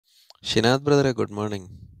ഷിനാഥ് ബ്രദറെ, good morning.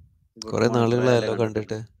 Good കുറെ morning. കുറേ ആയല്ലോ നാളുകളായല്ലോ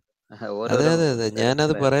കണ്ടിട്ട്. കണ്ടിട്ട്. അതെ ഓരോരോ അതെ അതെ, ഞാനത്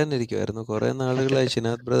തിരക്കിലായിരുന്നു. പറയാനിരിക്കുവായിരുന്നു. കുറെ നാളുകളായി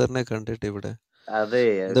ഷിനാഥ് ബ്രദറിനെ കണ്ടിട്ട് ഇവിടെ. അതെ,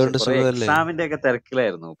 പക്ഷെ എന്തുകൊണ്ട്, കുറെ സുഖമല്ലേ? എക്സാമിന്റെ ഒക്കെ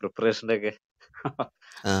തിരക്കിലായിരുന്നു, പ്രിപ്പറേഷന്റെ ഒക്കെ. ആഹാ,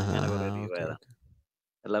 അങ്ങനെ കുറെ ലീവ് ഓക്കെ ആയതാ. ഓക്കെ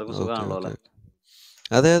എല്ലാവർക്കും ഓക്കെ സുഖമാണല്ലോ ഓക്കെ അല്ലേ? ഓക്കെ.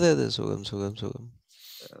 അതെ അതെ അതെ, സുഖം സുഖം സുഖം.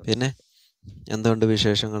 പിന്നെ എന്തുകൊണ്ട്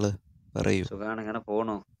വിശേഷങ്ങൾ? പറയൂ. സുഖമാണ്, ഇങ്ങനെ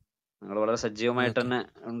പോണു. നിങ്ങൾ വളരെ സജീവമായിട്ട് ഓക്കെ. തന്നെ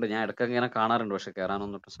ഉണ്ട്. ഞാൻ ഇടയ്ക്കൊക്കെ ഇങ്ങനെ കാണാറുണ്ട്, പക്ഷെ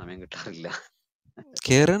കയറാനൊന്നും സമയം കിട്ടാറില്ല.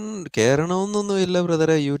 കേറണമെന്നൊന്നും ഇല്ല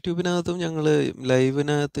ബ്രദറെ. യൂട്യൂബിനകത്തും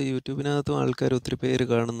യൂട്യൂബിനകത്തും ആൾക്കാർ ഒത്തിരി പേര്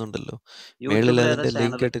കാണുന്നുണ്ടല്ലോ. മേളിൽ യൂട്യൂബിൽ ഏതാ അതിന്റെ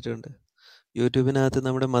ലിങ്ക് ചാനൽ? ഇട്ടിട്ടുണ്ട്. യൂട്യൂബിനകത്ത്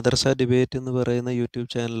നമ്മുടെ മദർസ ഡിബേറ്റ് എന്ന് പറയുന്ന യൂട്യൂബ്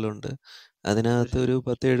ചാനലുണ്ട്. അതിനകത്ത് ശരി. ഒരു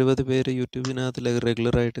 10-70 പേര് യൂട്യൂബിനകത്ത്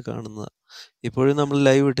റെഗുലറായിട്ട് കാണുന്നതാണ്. ഇപ്പോഴും നമ്മൾ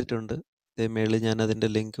ലൈവ് ഇട്ടിട്ടുണ്ട്. മേളിൽ ഞാൻ അതിന്റെ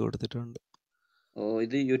ലിങ്ക് കൊടുത്തിട്ടുണ്ട്. ഓ,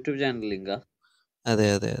 ഇത് യൂട്യൂബ് ചാനൽ ലിങ്കാ? അതെ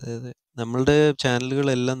അതെ അതെ അതെ. നമ്മളുടെ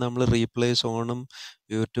ചാനലുകളെല്ലാം നമ്മൾ റീപ്ലേസ് ഓണും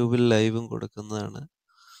യൂട്യൂബിൽ ലൈവും കൊടുക്കുന്നതാണ്.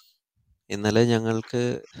 ഇന്നലെ ഞങ്ങൾക്ക്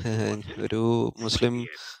ഒരു മുസ്ലിം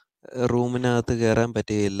റൂമിനകത്ത് കയറാൻ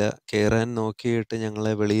പറ്റുകയില്ല. കയറാൻ നോക്കിയിട്ട്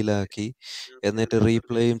ഞങ്ങളെ വെളിയിലാക്കി. എന്നിട്ട്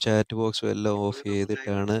റീപ്ലേയും ചാറ്റ് ബോക്സും എല്ലാം ഓഫ്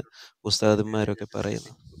ചെയ്തിട്ടാണ് ഉസ്താദന്മാരൊക്കെ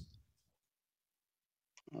പറയുന്നത്.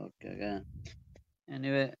 Okay okay.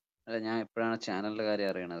 എനിവേ, ഞാൻ എപ്പോഴാണ് ചാനലിന്റെ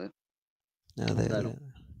കാര്യം അറിയണത്. അതെ അതെ.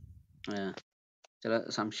 എന്തായാലും ചില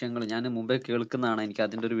സംശയങ്ങൾ ഞാൻ മുമ്പേ കേൾക്കുന്നതാണ്. എനിക്ക്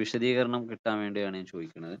അതിന്റെ ഒരു വിശദീകരണം കിട്ടാൻ വേണ്ടിയാണ് ഞാൻ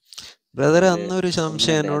ചോദിക്കുന്നത്. ബ്രദർ, ഒരു അന്നൊരു ഒന്ന്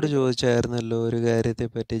സംശയം രണ്ട് എന്നോട് കാര്യങ്ങൾ. ചോദിച്ചായിരുന്നല്ലോ ഒരു കാര്യത്തെ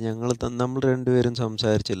പറ്റി. നമ്മൾ രണ്ടുപേരും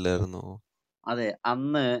സംസാരിച്ചില്ലായിരുന്നോ? അതെ,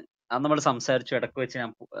 അന്ന് നമ്മൾ സംസാരിച്ചു. ഇടയ്ക്ക് വെച്ച്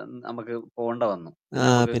നമുക്ക് പോകേണ്ട വന്നു. പിന്നെ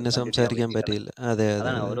നമുക്ക് പിന്നെ കണ്ടിന്യൂ ചെയ്യാൻ സംസാരിക്കാൻ പറ്റിയില്ല. പറ്റിയില്ല. അതെ അതെ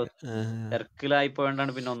അതാണ് അതെ ഓരോ അതെ. തിരക്കിലായി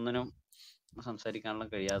പോയോണ്ടാണ് പിന്നെ ഒന്നിനും സംസാരിക്കാനുള്ള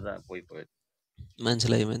കഴിയാതെ പോയത്.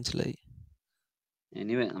 മനസ്സിലായി മനസ്സിലായി.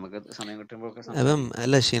 എനിവേ, നമുക്ക് സമയം കിട്ടുമ്പോഴൊക്കെ അപ്പം സംസാരിക്കാം.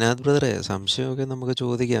 അല്ല ഷിനാഥ് ബ്രദറെ, സംശയമൊക്കെ നമുക്ക്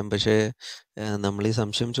ചോദിക്കാം. പക്ഷേ നമ്മൾ ഈ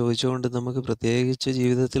സംശയം ചോദിച്ചുകൊണ്ട് നമുക്ക് പ്രത്യേകിച്ച്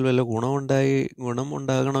ജീവിതത്തിൽ വല്ല ഗുണം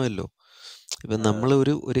ഉണ്ടാകണമല്ലോ. ഇപ്പം നമ്മൾ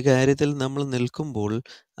ഒരു കാര്യത്തിൽ നമ്മൾ നിൽക്കുമ്പോൾ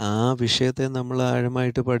ആ വിഷയത്തെ നമ്മൾ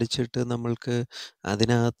ആഴമായിട്ട് പഠിച്ചിട്ട് നമ്മൾക്ക്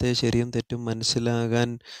അതിനകത്തെ ശരിയും തെറ്റും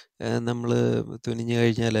മനസ്സിലാകാൻ നമ്മൾ തുനിഞ്ഞു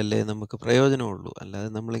കഴിഞ്ഞാലല്ലേ നമുക്ക് പ്രയോജനമുള്ളൂ.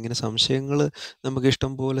 അല്ലാതെ നമ്മളിങ്ങനെ നമുക്ക്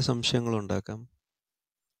ഇഷ്ടം പോലെ സംശയങ്ങൾ ഉണ്ടാക്കാം.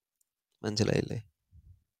 മനസ്സിലായില്ലേ?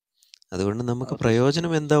 അതുകൊണ്ട് നമുക്ക്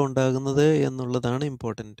പ്രയോജനം എന്താ ഉണ്ടാകുന്നത് എന്നുള്ളതാണ്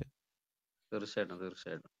ഇമ്പോർട്ടൻറ്റ്. തീർച്ചയായിട്ടും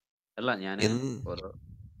തീർച്ചയായിട്ടും. അല്ല, ഞാൻ ഓരോ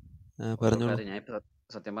പറഞ്ഞോളൂ. കാര്യം ഞാൻ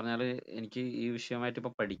സത്യം പറഞ്ഞാൽ എനിക്ക് ഈ വിഷയമായിട്ട്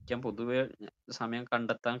ഇപ്പൊ പഠിക്കാൻ പൊതുവെ സമയം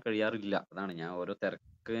കണ്ടെത്താൻ കഴിയാറില്ല. അതാണ് ഞാൻ ഓരോ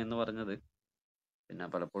തിരക്ക് എന്ന് പറഞ്ഞത്. പിന്നെ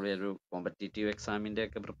പലപ്പോഴും ഒരു കോമ്പറ്റീറ്റീവ് എക്സാമിന്റെ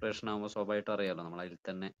ഒക്കെ പ്രിപ്പറേഷൻ ആകുമ്പോൾ സ്വാഭാവികമായിട്ടും അറിയാലോ, നമ്മൾ അതിൽ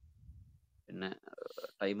തന്നെ പിന്നെ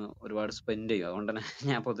ടൈം ഒരുപാട് സ്പെൻഡ് ചെയ്യും. അതുകൊണ്ട് തന്നെ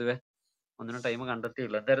ഞാൻ പൊതുവെ ഒന്നിനും ടൈം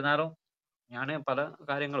കണ്ടെത്തിയില്ല. എന്നിരുന്നാലും ഞാൻ പല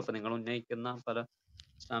കാര്യങ്ങളും ഇപ്പൊ നിങ്ങൾ ഉന്നയിക്കുന്ന പല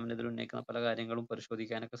ഇസ്ലാമിനെതിരെ ഉന്നയിക്കുന്ന പല കാര്യങ്ങളും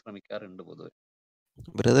പരിശോധിക്കാനൊക്കെ ശ്രമിക്കാറുണ്ട് പൊതുവെ.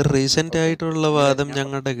 ബ്രദർ, റീസെൻ്റ് ഓക്കെ, ആയിട്ടുള്ള എനിവേ വാദം ഞാൻ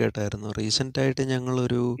ഞങ്ങളുടെ കേട്ടായിരുന്നു. റീസെൻ്റ് ആയിട്ട്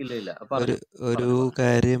ഞങ്ങളൊരു ഇല്ല ഇല്ല ഒരു പറഞ്ഞു ഒരു പറഞ്ഞു പറഞ്ഞു.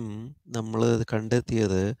 കാര്യം നമ്മൾ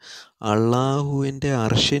കണ്ടെത്തിയത്, അള്ളാഹുവിൻ്റെ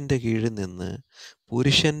അർഷിൻ്റെ കീഴിൽ നിന്ന്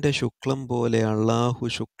പുരുഷന്റെ ശുക്ലം പോലെ അള്ളാഹു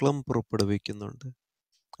ശുക്ലം പുറപ്പെടുവിക്കുന്നുണ്ട്.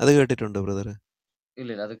 അത് കേട്ടിട്ടുണ്ടോ ബ്രദർ?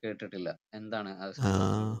 ഇല്ല ഇല്ല, അത് കേട്ടിട്ടില്ല. എന്താണ് അത് ആ, സംഭവം?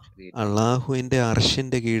 ഒന്ന് വിശദീകരിക്കാമോ? അള്ളാഹുവിൻ്റെ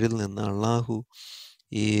അർഷിൻ്റെ കീഴിൽ നിന്ന് അള്ളാഹു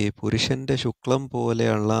ഈ പുരുഷന്റെ ശുക്ലം പോലെ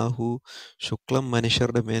അള്ളാഹു ശുക്ലം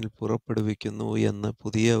മനുഷ്യരുടെ മേൽ പുറപ്പെടുവിക്കുന്നു എന്ന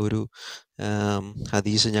പുതിയ ഒരു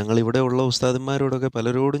ഹദീസ് ഞങ്ങളിവിടെ ഉള്ള ഉസ്താദന്മാരോടൊക്കെ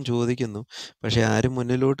പലരോടും ചോദിക്കുന്നു. പക്ഷേ ആരും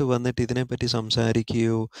മുന്നിലോട്ട് വന്നിട്ട് ഇതിനെപ്പറ്റി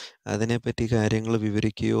സംസാരിക്കുകയോ അതിനെപ്പറ്റി കാര്യങ്ങൾ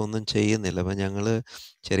വിവരിക്കുകയോ ഒന്നും ചെയ്യുന്നില്ല. അപ്പം ഞങ്ങൾ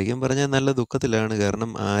ശരിക്കും പറഞ്ഞാൽ നല്ല ദുഃഖത്തിലാണ്.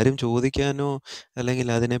 കാരണം ആരും ചോദിക്കാനോ അല്ലെങ്കിൽ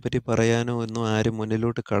അതിനെപ്പറ്റി പറയാനോ ഒന്നും ആരും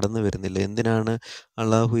മുന്നിലോട്ട് കടന്നു വരുന്നില്ല. എന്തിനാണ്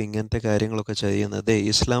അള്ളാഹു ഇങ്ങനത്തെ കാര്യങ്ങളൊക്കെ ചെയ്യുന്നത്?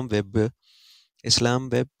 ഇസ്ലാം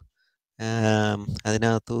വെബ്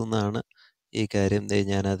അതിനകത്തു നിന്നാണ് ഈ കാര്യം.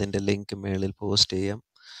 ഞാൻ അതിൻ്റെ ലിങ്ക് മേളിൽ പോസ്റ്റ് ചെയ്യാം.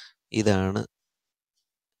 ഇതാണ്.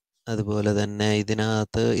 അതുപോലെ തന്നെ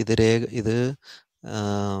ഇതിനകത്ത് ഇത്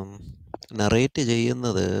നറേറ്റ്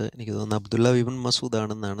ചെയ്യുന്നത് എനിക്ക് തോന്നുന്നു അബ്ദുള്ള ഇബ്ൻ മസൂദ്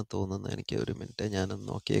ആണെന്നാണ് തോന്നുന്നത്. എനിക്ക് ഒരു മിനിറ്റ്, ഞാനൊന്ന്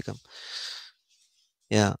നോക്കിയേക്കാം.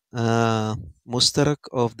 മുസ്തറക്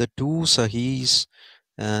ഓഫ് ദ ടു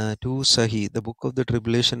സഹി, the book of the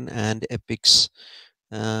tribulation and epics.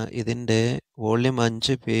 ഇതിൻ്റെ വോള്യം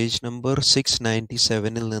 5 പേജ് നമ്പർ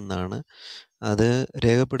 697 നിന്നാണ്. അത്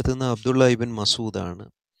രേഖപ്പെടുത്തുന്ന അബ്ദുള്ള ഇബ്ൻ മസൂദാണ്.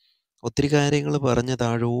 ഒത്തിരി കാര്യങ്ങൾ പറഞ്ഞ്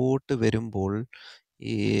താഴോട്ട് വരുമ്പോൾ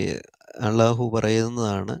ഈ അള്ളാഹു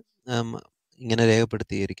പറയുന്നതാണ് ഇങ്ങനെ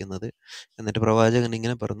രേഖപ്പെടുത്തിയിരിക്കുന്നത്. എന്നിട്ട് പ്രവാചകൻ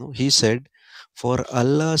ഇങ്ങനെ പറഞ്ഞു, he said, four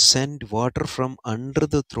Allah sent water from under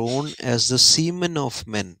the throne as the semen of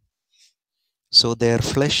men, so their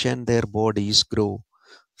flesh and their bodies grow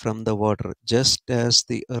from the water, just as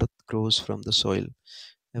the earth grows from the soil.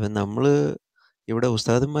 അപ്പം നമ്മൾ ഇവിടെ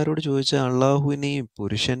ഉസ്താദന്മാരോട് ചോദിച്ച അള്ളാഹുവിന് ഈ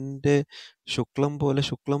പുരുഷന്റെ ശുക്ലം പോലെ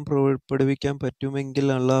ശുക്ലം പുറപ്പെടുവിക്കാൻ പറ്റുമെങ്കിൽ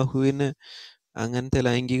അള്ളാഹുവിന് അങ്ങനത്തെ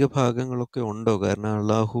ലൈംഗിക ഭാഗങ്ങളൊക്കെ ഉണ്ടോ? കാരണം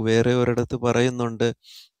അള്ളാഹു വേറെ ഒരിടത്ത് പറയുന്നുണ്ട്,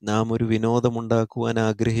 നാം ഒരു വിനോദമുണ്ടാക്കുവാൻ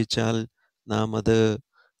ആഗ്രഹിച്ചാൽ നാം അത്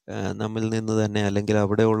നമ്മിൽ നിന്ന് തന്നെ, അല്ലെങ്കിൽ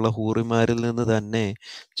അവിടെയുള്ള ഹൂറിമാരിൽ നിന്ന് തന്നെ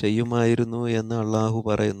ചെയ്യുമായിരുന്നു എന്ന് അള്ളാഹു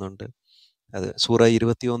പറയുന്നുണ്ട്. അത് സൂറ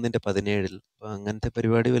 21:17. അപ്പൊ അങ്ങനത്തെ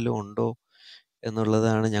പരിപാടി വല്ലതും ഉണ്ടോ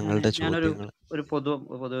എന്നുള്ളതാണ് ഞങ്ങളുടെ ഞാനൊരു ചോദ്യങ്ങൾ.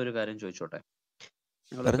 പൊതുവെ ഒരു കാര്യം ചോദിച്ചോട്ടെ?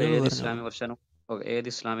 നിങ്ങളിപ്പോൾ പറഞ്ഞോളൂ, ഏത് പറഞ്ഞോളൂ. ഇസ്ലാമിക വിമർശനം ഏത്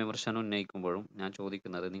ഇസ്ലാമിക വിമർശനം ഉന്നയിക്കുമ്പോഴും ഞാൻ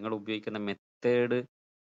ചോദിക്കുന്നത് നിങ്ങൾ ഉപയോഗിക്കുന്ന മെത്തേഡ്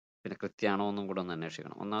പിന്നെ കൃത്യമാണോ എന്നും കൂടെ ഒന്ന്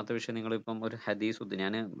അന്വേഷിക്കണം. ഒന്നാമത്തെ വിഷയം, നിങ്ങളിപ്പം ഒരു ഹദീസ്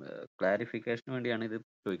ഞാൻ ക്ലാരിഫിക്കേഷന് വേണ്ടിയാണ് ഇത്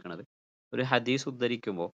ചോദിക്കുന്നത്. ഒരു ഹദീസ്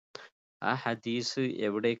ഉദ്ധരിക്കുമ്പോൾ ആ ഹദീസ്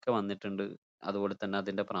എവിടെയൊക്കെ വന്നിട്ടുണ്ട്, അതുപോലെ തന്നെ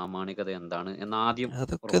അതിന്റെ പ്രാമാണികത എന്താണ് എന്ന് ആദ്യം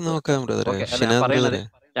അതൊക്കെ ഉറപ്പുവരുത്തണം. നോക്കാം ബ്രദറെ. ഓക്കെ, അല്ല ഞാൻ ഷിനാദ് പറയുന്നത്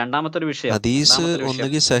ബ്രദറെ, രണ്ടാമത്തെ ഒരു വിഷയം ഹദീസ്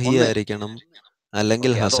ഒന്നുകിൽ ഒന്ന് സഹിയായിരിക്കണം,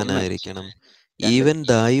 അല്ലെങ്കിൽ ഓക്കെ, അതൊന്ന് ഹസനായിരിക്കണം. രണ്ട് ഈവൻ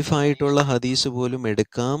ദായിഫായിട്ടുള്ള ഹദീസ് പോലും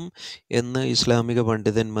എടുക്കാം എന്ന് ഇസ്ലാമിക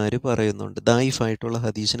പണ്ഡിതന്മാർ പറയുന്നുണ്ട്. ദായിഫായിട്ടുള്ള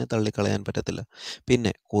ഹദീസിനെ തള്ളിക്കളയാൻ പറ്റത്തില്ല.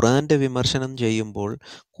 പിന്നെ ഖുറാന്റെ വിമർശനം ചെയ്യുമ്പോൾ ഞാൻ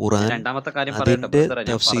ഖുറാൻ രണ്ടാമത്തെ കാര്യം പറയട്ടെ അതിൻ്റെ ബ്രദറെ, ഞാൻ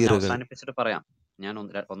പറഞ്ഞ് തഫ്സീറുകൾ. അവസാനിപ്പിച്ചിട്ട് പറയാം. ഞാൻ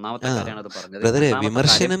ഒന്നാമത്തെ ആ കാര്യമാണ് അത് പറഞ്ഞത്. ബ്രദറെ, രണ്ടാമത്തെ കാര്യം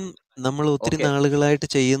വിമർശനം നമ്മൾ ഒത്തിരി ഓക്കെ നാളുകളായിട്ട്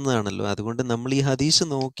ചെയ്യുന്നതാണല്ലോ. അതുകൊണ്ട് നമ്മൾ ഈ ഹദീസ്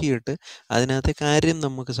നോക്കിയിട്ട് അതിനകത്തെ കാര്യം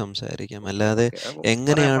നമുക്ക് സംസാരിക്കാം. അല്ലാതെ ഓക്കെ പറയാം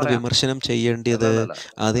എങ്ങനെയാണ് പറയാം വിമർശനം അല്ല ചെയ്യേണ്ടത്, അല്ല അല്ല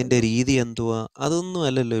അതിൻ്റെ രീതി എന്തുവാ, അതൊന്നും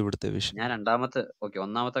അല്ലല്ലോ ഇവിടുത്തെ വിഷയം. ഞാൻ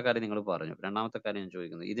ഒന്നാമത്തെ കാര്യം നിങ്ങൾ പറഞ്ഞു. രണ്ടാമത്തെ കാര്യം ഞാൻ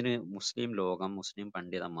ചോദിക്കുന്നത്, ഇതിന് മുസ്ലിം ലോകം, മുസ്ലിം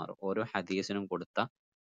പണ്ഡിതന്മാർ ഓരോ ഹദീസിനും കൊടുത്ത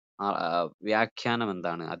വ്യാഖ്യാനം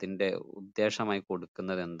എന്താണ്, അതിന്റെ ഉദ്ദേശമായി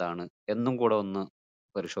കൊടുക്കുന്നത് എന്താണ് എന്നും കൂടെ ഒന്ന്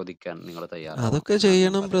പരിശോധിക്കാൻ നിങ്ങൾ തയ്യാറാവണം അതൊക്കെ എന്നാണ് ഞാൻ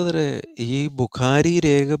ചെയ്യണം പറയുന്നത്. ബ്രദറെ. ഈ ബുഖാരി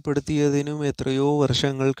രേഖപ്പെടുത്തിയതിനും എത്രയോ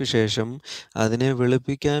വർഷങ്ങൾക്ക് ശേഷം അതിനെ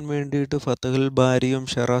വെളുപ്പിക്കാൻ വേണ്ടിയിട്ട് ഫതഹുൽ ബാരിയും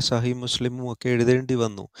ഷറ സഹി മുസ്ലിമും ഒക്കെ എഴുതേണ്ടി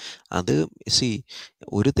വന്നു. അത്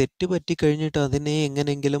ഒരു തെറ്റ് പറ്റിക്കഴിഞ്ഞിട്ട് അതിനെ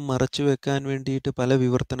എങ്ങനെയെങ്കിലും മറച്ചു വെക്കാൻ വേണ്ടിയിട്ട് പല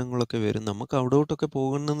വിവർത്തനങ്ങളൊക്കെ വരും. നമുക്ക് അവിടോട്ടൊക്കെ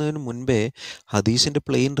പോകുന്നതിന് മുൻപേ ഹദീസിൻ്റെ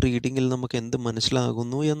പ്ലെയിൻ റീഡിങ്ങിൽ നമുക്ക് എന്ത്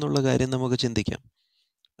മനസ്സിലാകുന്നു എന്നുള്ള കാര്യം നമുക്ക് ചിന്തിക്കാം.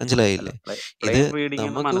 അല്ല, മനസ്സിലായില്ലേ? ഇത് പ്ലെയിൻ റീഡിംഗ്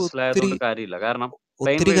എന്ന് നമുക്ക് ഒത്തിരി മനസ്സിലായതുകൊണ്ട് കാര്യമില്ല. കാരണം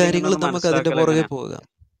പ്ലെയിൻ ഒത്തിരി റീഡിംഗ് കാര്യങ്ങൾ എന്ന് നമുക്ക് അതിൻ്റെ മനസ്സിലാക്കൽ പുറകെ എങ്ങനെയാ? പോകാം.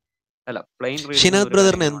 അല്ല, പ്ലെയിൻ റീഡിംഗ് എന്ന് ഷിനാദ് ഒരു കാര്യം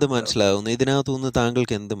ബ്രദറിന് എങ്ങനെ എന്ത് മനസ്സിലാവും? മനസ്സിലാകുന്നു? ഇതിനകത്തുനിന്ന്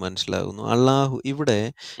താങ്കൾക്ക് എന്ത് മനസ്സിലാകുന്നു? അള്ളാഹു ഇവിടെ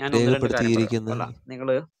ഞാൻ ഒന്ന് രണ്ട് കാര്യം പറയാം. രേഖപ്പെടുത്തിയിരിക്കുന്ന അല്ല, നിങ്ങൾ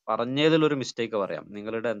പറഞ്ഞതിലൊരു മിസ്റ്റേക്ക് പറയാം.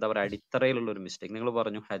 നിങ്ങളുടെ എന്താ പറയുക, അടിത്തറയിലുള്ള ഒരു മിസ്റ്റേക്ക്. നിങ്ങൾ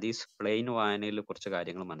പറഞ്ഞു ഹദീസ് പ്ലെയിൻ വായനയിൽ കുറച്ച്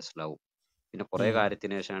കാര്യങ്ങൾ മനസ്സിലാവും, പിന്നെ കുറെ ഉം,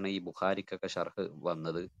 കാര്യത്തിന് ശേഷമാണ് ഈ ബുഖാരിക്കൊക്കെ ഷർഹ്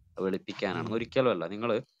വന്നത്, ഉം. വെളുപ്പിക്കാനാണെന്ന്. ഒരിക്കലും അല്ല.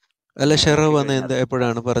 നിങ്ങൾ അല്ല, ഷെറവ് വന്നത് നോക്കിക്കഴിഞ്ഞാൽ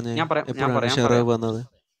എപ്പോഴാണ് പറഞ്ഞത്? ഞാൻ എപ്പോഴാണ് പറയാം ഷെറവ് വന്നത്?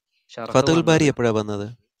 ഷർഹ് ഫതുൽ ബാരി വന്നത്. എപ്പോഴാണ് വന്നത്?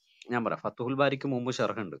 ഞാൻ പറയാം, ഫത്തുഹുൽ ബാരിക്ക് മുമ്പ്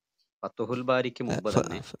ഷർഹ് ഉണ്ട്. ഫത്തുഹുൽ ബാരിക്ക് മുമ്പ്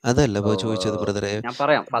തന്നെ അതല്ല ഇപ്പോൾ ചോദിച്ചത് ബ്രദറെ. ഞാൻ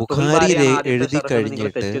പറയാം, ഫത്തുഹുൽ ബുഖാരി ബാരിയാണ് ആദ്യത്തെ എഴുതി ഷർഹ് എന്ന് നിങ്ങൾ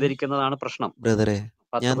കഴിഞ്ഞിട്ട് തെറ്റിദ്ധരിക്കുന്നതാണ് പ്രശ്നം. ബ്രദറെ,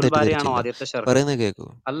 ഞാൻ ഫത്തുഹുൽ ബാരിയാണോ തെറ്റിദ്ധരിച്ചില്ല. ആദ്യത്തെ ഷർഹ്? പറയുന്നത് കേൾക്കൂ,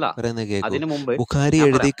 അല്ല, പറയുന്നത് കേൾക്കൂ. അതിനു മുമ്പ് ബുഖാരി ഞാൻ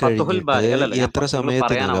എഴുതി പറയാം, ഫത്തുഹുൽ കഴിഞ്ഞിട്ട് ബാരി അല്ലല്ല, എത്ര നിങ്ങൾ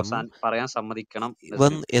സമയത്തിനകം പറയാൻ സമ്മതിക്കണം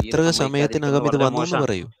നസ്രിൻ. തീരെ എത്ര സമ്മതിക്കാതിരിക്കുന്നത് സമയത്തിനകം ഇത് വളരെ വന്നു എന്ന് മോശമാണ്.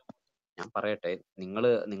 പറയൂ. ഞാൻ പറയട്ടെ,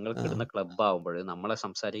 നിങ്ങൾക്ക് ആ, ഇടുന്ന ക്ലബ് ആവുമ്പോൾ നമ്മളെ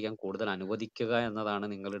സംസാരിക്കാൻ കൂടുതൽ അനുവദിക്കുക എന്നതാണ്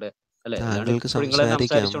നിങ്ങളുടെ, അല്ലെ? അല്ലാണ്ട് താങ്കൾക്ക് ഇപ്പോഴും നിങ്ങൾ തന്നെ സംസാരിക്കാം,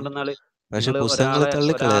 സംസാരിച്ചുകൊണ്ടെന്നാൽ പക്ഷെ നിങ്ങൾ പുസ്തകങ്ങളെ ഒരാളെ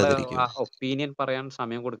തള്ളിക്കളയാതിരിക്കൂ. ഒപ്പീനിയൻ പറയാൻ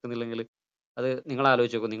സമയം കൊടുക്കുന്നില്ലെങ്കിൽ അത് നിങ്ങൾ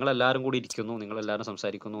ആലോചിച്ച് നോക്കൂ. നിങ്ങൾ എല്ലാവരും കൂടി ഇരിക്കുന്നു, നിങ്ങൾ എല്ലാവരും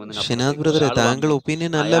സംസാരിക്കുന്നു ഷിനാദ് എന്നതിനപ്പുറത്തേക്ക് ബ്രദറെ, ഒരാൾ താങ്കൾ വന്ന്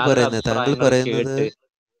ഒപ്പീനിയൻ അല്ല അയാളുടെ പറയുന്നത്. താങ്കൾ അഭിപ്രായങ്ങൾ പറയുന്നത് കേട്ട് കേൾക്കൂ,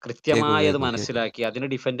 കൃത്യമായി അത് കേൾക്കൂ, കേൾക്കൂ, മനസ്സിലാക്കി അതിനെ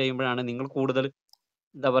ഡിഫെൻഡ് ചെയ്യുമ്പോഴാണ് നിങ്ങൾ കൂടുതൽ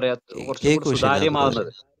എന്താ പറയാ കുറച്ചും കൂടി കേൾക്കൂ ഷിനാദ് ബ്രദറെ.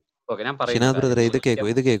 സുതാര്യമാവുന്നത്. ഓക്കെ, ഞാൻ പറയുന്ന ഷിനാദ് കാര്യം ബ്രദറെ,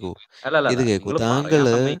 നിങ്ങൾ ഇത് കേൾക്കൂ, ഇത് അല്ല, കേൾക്കൂ. നിങ്ങൾ പറയാൻ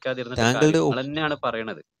സമ്മതിക്കാതിരുന്നിട്ട് താങ്കളുടെ കാര്യം, നിങ്ങൾ തന്നെയാണ്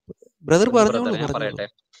പറയണത്. ബ്രദർ ഒന്ന് പറഞ്ഞോളൂ, ബ്രദർ, ഞാൻ പറഞ്ഞോളൂ. പറയട്ടെ.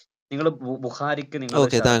 നിങ്ങൾ ബുഖാരിക്ക് നിങ്ങൾ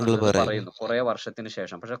ഓക്കെ, ഷർഹ് താങ്കൾ ഉണ്ടെന്ന് പറയൂ. പറയുന്നു കുറെ വർഷത്തിന്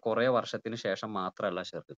ശേഷം. പക്ഷെ കുറെ വർഷത്തിന് ശേഷം മാത്രമല്ല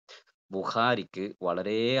ഷർഹ്, ബുഖാരിക്ക്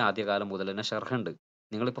വളരെ ആദ്യകാലം മുതൽ തന്നെ ഷർഹ് ഉണ്ട്.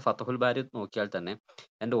 നിങ്ങളിപ്പോൾ ഫത്തുഹുൽ ബാരി നോക്കിയാൽ തന്നെ,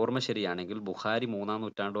 എൻ്റെ ഓർമ്മ ശരിയാണെങ്കിൽ ബുഖാരി 3-ാം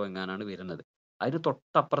നൂറ്റാണ്ടോ എങ്ങാനാണ് വരുന്നത്. അതിന്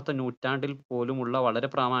തൊട്ടപ്പുറത്തെ നൂറ്റാണ്ടിൽ പോലുമുള്ള വളരെ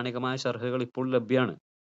പ്രാമാണികമായ ഷർഹുകൾ ഇപ്പോൾ ലഭ്യമാണ്.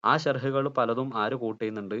 ആ ഷർഹുകൾ പലതും ആര് കോട്ട്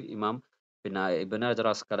ചെയ്യുന്നുണ്ട്? ഇമാം പിന്നെ ഇബ്നു ഹജർ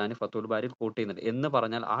അസ്കലാനി ഫത്തുഹുൽ ബാരിയിൽ കോട്ട് ചെയ്യുന്നുണ്ട്. എന്ന്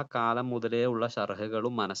പറഞ്ഞാൽ ആ കാലം മുതലേ ഉള്ള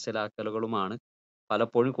ഷർഹുകളും മനസ്സിലാക്കലുകളുമാണ്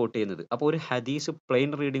പലപ്പോഴും കോട്ട് ചെയ്യുന്നത്. അപ്പോൾ ഒരു ഹദീസ്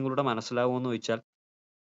പ്ലെയിൻ റീഡിങ്ങിലൂടെ മനസ്സിലാവുമെന്ന് ചോദിച്ചാൽ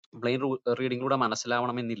പ്ലെയിൻ റീഡിങ്ങിലൂടെ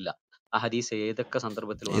മനസ്സിലാവണമെന്നില്ല. ആ ഹദീസ് ഏതൊക്കെ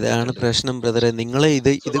സന്ദർഭത്തിൽ ഇതാണ് വന്നിട്ടുണ്ട്. പ്രശ്നം ബ്രദറെ. നിങ്ങളെ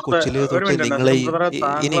ഇത് സുഹൃത്തെ, കൊച്ചിലേ ഒരു തൊട്ട് മിനിറ്റ് നിങ്ങളെ നസീം ബ്രദറെ,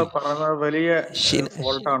 ഇനി താങ്കൾ പറയുന്നത് വലിയ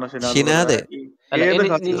ഫോൾട്ടാണ് ഷിനാദ് ബ്രദറെ. ഷിനാദെ, ഈ അല്ല, ഏത് നിങ്ങൾ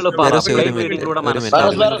ഹദീസിലും പറ ജെറോസെ, പ്ലെയിൻ പറയുന്നത് റീഡിങ്ങിലൂടെ ഒരു മിനിറ്റ്, Baros,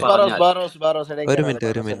 മനസ്സിലാകുമെന്ന് Baros, Baros, പറഞ്ഞാൽ Baros, Baros.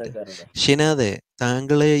 ഒരു മിനിറ്റ്. ഷിനാദെ,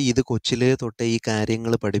 താങ്കളെ ഇത് കൊച്ചിലേ തൊട്ട് ഈ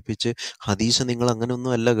കാര്യങ്ങൾ പഠിപ്പിച്ച് ഹദീസ് നിങ്ങൾ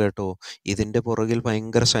അങ്ങനെയൊന്നും അല്ല കേട്ടോ. ഇതിൻ്റെ പുറകിൽ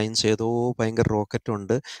ഭയങ്കര സയൻസ്, ഭയങ്കര റോക്കറ്റ്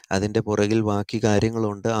ഉണ്ട്, അതിൻ്റെ പുറകിൽ ബാക്കി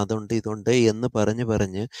കാര്യങ്ങളുണ്ട്, അതുണ്ട് ഇതുണ്ട് എന്ന്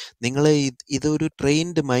പറഞ്ഞ് നിങ്ങളെ ഇതൊരു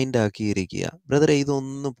ട്രെയിൻഡ് മൈൻഡ് ആക്കിയിരിക്കുക. ബ്രദറെ,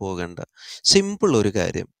 ഇതൊന്നും പോകണ്ട. സിമ്പിൾ ഒരു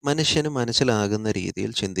കാര്യം, മനുഷ്യന് മനസ്സിലാകുന്ന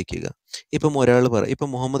രീതിയിൽ ചിന്തിക്കുക. ഇപ്പം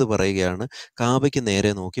മുഹമ്മദ് പറയുകയാണ്, കാബയ്ക്ക്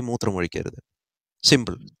നേരെ നോക്കി മൂത്രമൊഴിക്കരുത്.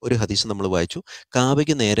 സിമ്പിൾ. ഒരു ഹദീസ് നമ്മൾ വായിച്ചു,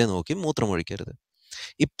 കാബയ്ക്ക് നേരെ നോക്കി മൂത്രമൊഴിക്കരുത്.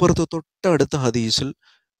 ഇപ്പുറത്ത് തൊട്ടടുത്ത ഹദീസിൽ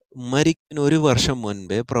മരിക്കുന്ന 1 വർഷം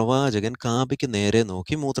മുൻപേ പ്രവാചകൻ കാബയ്ക്ക് നേരെ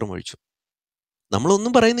നോക്കി മൂത്രമൊഴിച്ചു.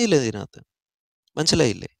 നമ്മളൊന്നും പറയുന്നില്ല ഇതിനകത്ത്.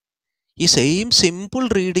 മനസ്സിലായില്ലേ? ഈ സെയിം സിമ്പിൾ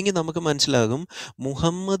റീഡിങ് നമുക്ക് മനസ്സിലാകും.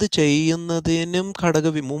 മുഹമ്മദ് ചെയ്യുന്നതിനും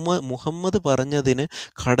മുഹമ്മദ് പറഞ്ഞതിന്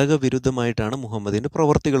ഘടകവിരുദ്ധമായിട്ടാണ് മുഹമ്മദിൻ്റെ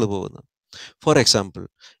പ്രവർത്തികൾ പോകുന്നത്. ഫോർ എക്സാമ്പിൾ,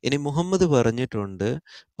 ഇനി മുഹമ്മദ് പറഞ്ഞിട്ടുണ്ട്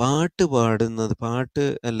പാട്ട്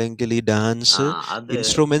അല്ലെങ്കിൽ ഈ ഡാൻസ്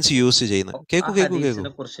ഇൻസ്ട്രുമെന്റ്സ് യൂസ് ചെയ്യുന്നത്. കേക്കൂ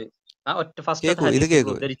ഇത്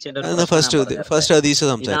കേക്കൂ. ഫസ്റ്റ് ഹദീസ്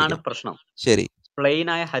സംസാരിക്കാം. പ്രശ്നം. ശരി, പ്ലെയിൻ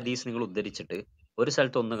ആയ ഹദീസ് നിങ്ങൾ ഉദ്ധരിച്ചിട്ട് ഒരു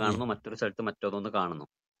സ്ഥലത്ത് ഒന്ന് കാണുന്നു, മറ്റൊരു സ്ഥലത്ത് മറ്റൊന്ന് കാണുന്നു.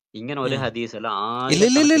 ഇങ്ങനെ ഒരു ഹദീസ് അല്ല, ഇല്ല,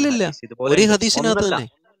 ഒരേ ഹദീസിനകത്ത് തന്നെ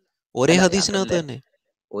ഒരു ഹദീസിനകത്ത്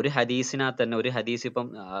തന്നെ ഒരു ഹദീസ് ഇപ്പം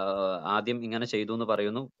ആദ്യം ഇങ്ങനെ ചെയ്തു എന്ന്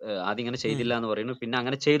പറയുന്നു, ആദ്യം ഇങ്ങനെ ചെയ്തില്ല എന്ന് പറയുന്നു, പിന്നെ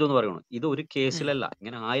അങ്ങനെ ചെയ്തു എന്ന് പറയുന്നു. ഇത് ഒരു കേസിലല്ല,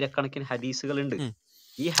 ഇങ്ങനെ ആയിരക്കണക്കിന് ഹദീസുകൾ ഉണ്ട്.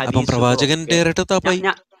 ഈ ഹദീസ്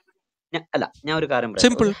അല്ല, ഞാൻ ഒരു കാര്യം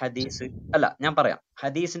പറയാം. ഹദീസ് അല്ല, ഞാൻ പറയാം,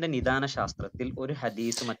 ഹദീസിന്റെ നിദാന ശാസ്ത്രത്തിൽ ഒരു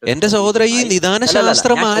ഹദീസ് എന്റെ സഹോദര, ഈ നിദാന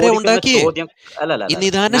ശാസ്ത്രം ആരാ ഉണ്ടാക്കിയേ? ഈ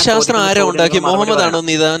നിദാന ശാസ്ത്രം ആരാ ഉണ്ടാക്കി? മുഹമ്മദ് ആണോ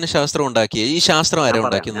നിദാന ശാസ്ത്രം ഉണ്ടാക്കിയേ? ഈ ശാസ്ത്രം ആരാ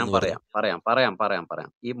ഉണ്ടാക്കി? പറയാം.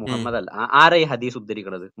 ഈ മുഹമ്മദ് അല്ല. ആരാ ഈ ഹദീസ്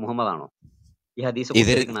ഉദ്ധരിക്കുന്നത്? മുഹമ്മദ് ആണോ ഈ ഹദീസ്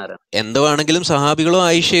ഉദ്ധരിക്കുന്ന? ആരാ? എന്തുവാണെങ്കിലും സഹാബികളോ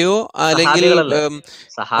ആയിഷയോ അല്ലെങ്കിൽ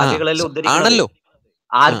സഹാബികളെല്ലാം ഉദ്ധരിക്കണല്ലോ.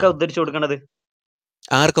 ആർക്കാ ഉദ്ധരിച്ചു കൊടുക്കണത്?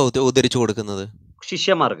 ആർക്കാ ഉദ്ധരിച്ചു കൊടുക്കുന്നത്?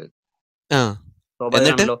 ശിഷ്യന്മാർക്ക്.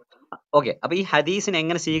 സ്വാഭാവികമാണല്ലോ. ഓക്കെ, അപ്പൊ ഈ ഹദീസിനെ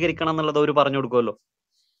എങ്ങനെ സ്വീകരിക്കണം എന്നുള്ളത് അവർ പറഞ്ഞു കൊടുക്കുമല്ലോ.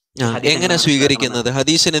 എങ്ങനെ സ്വീകരിക്കുന്നത്?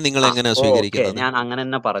 ഹദീസിനെ നിങ്ങൾ എങ്ങനെ സ്വീകരിക്കുന്നത്? ഞാൻ അങ്ങനെ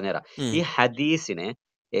തന്നെ പറഞ്ഞുതരാം. ഈ ഹദീസിനെ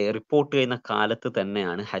റിപ്പോർട്ട് ചെയ്യുന്ന കാലത്ത്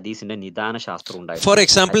തന്നെയാണ് ഹദീസിന്റെ നിദാന ശാസ്ത്രം ഉണ്ടായത്. ഫോർ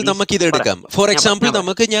എക്സാമ്പിൾ നമുക്ക് ഇത് എടുക്കാം.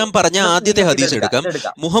 ഞാൻ പറഞ്ഞ ആദ്യത്തെ ഹദീസ് എടുക്കാം.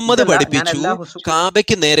 മുഹമ്മദ് പഠിപ്പിച്ചു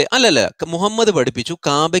കാബയ്ക്ക് നേരെ മുഹമ്മദ് പഠിപ്പിച്ചു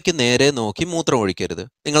കാബയ്ക്ക് നേരെ നോക്കി മൂത്രം ഒഴിക്കരുത്.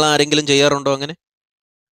 നിങ്ങൾ ആരെങ്കിലും ചെയ്യാറുണ്ടോ അങ്ങനെ?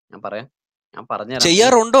 ഞാൻ പറഞ്ഞു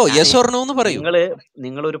ചെയ്യാറുണ്ടോ? യെസ് ഓർ നോ എന്ന് പറയൂ.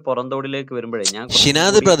 നിങ്ങൾ ഒരു പുറന്തോടിലേക്ക് വരുമ്പോഴേ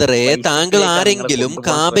ഷിനാദ് ബ്രദറെ, താങ്കൾ ആരെങ്കിലും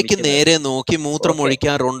കാബയ്ക്ക് നേരെ നോക്കി മൂത്രം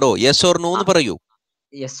ഒഴിക്കാറുണ്ടോ? യെസ് ഓർ നോ എന്ന് പറയൂ.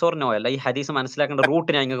 യെസ് ഓർ നോ അല്ല, ഈ ഹദീസ് മനസ്സിലാക്കേണ്ട റൂട്ട്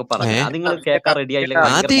ഞാൻ നിങ്ങൾക്ക് പറഞ്ഞു. നിങ്ങൾ കേൾക്കാൻ റെഡി ആയില്ല.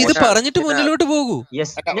 ആദ്യം ഇത് പറഞ്ഞിട്ട് മുന്നിലോട്ട് പോകൂ.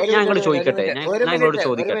 യെസ്, ഞാൻ ചോദിക്കട്ടെ.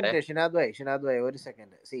 ഷിനാദ് ഭായ് ഒരു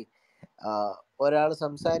സെക്കൻഡ്. ഒരാൾ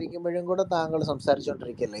സംസാരിക്കുമ്പോഴും കൂടെ താങ്കൾ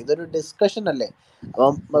സംസാരിച്ചോണ്ടിരിക്കല്ലേ? ഇതൊരു ഡിസ്കഷൻ അല്ലേ?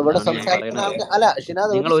 അപ്പം ഇവിടെ സംസാരിക്കുന്ന അല്ല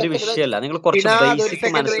ഷിനാദ്, നിങ്ങൾ ഒരു വിഷയമല്ല, നിങ്ങൾ കുറച്ച് ബേസിക്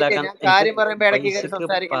മനസ്സിലാക്കാൻ കാര്യം പറയുമ്പോ ഇടയ്ക്ക്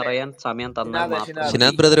പറയാൻ സമയം തന്നാൽ മാത്രം.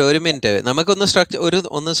 ഷിനാദ് ബ്രദർ ഒരു മിനിറ്റ്, നമുക്കൊന്ന്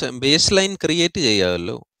ഒന്ന് ബേസ് ലൈൻ ക്രിയേറ്റ്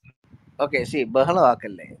ചെയ്യാമല്ലോ. ഓക്കെ,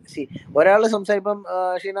 ബഹളമാക്കല്ലേ. ഒരാൾ സംസാരിപ്പം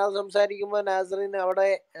ഷിനാദ് സംസാരിക്കുമ്പോൾ നാസറിന് അവിടെ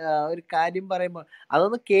ഒരു കാര്യം പറയുമ്പോൾ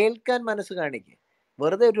അതൊന്ന് കേൾക്കാൻ മനസ്സ് കാണിക്കുക.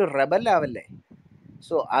 വെറുതെ ഒരു റെബലാവല്ലേ.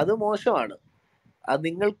 അത് മോശമാണ്. അത്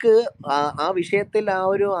നിങ്ങൾക്ക് ആ വിഷയത്തിൽ ആ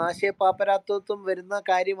ഒരു ആശയപാപ്പരാത്വത്വം വരുന്ന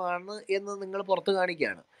കാര്യമാണ് എന്ന് നിങ്ങൾ പുറത്ത്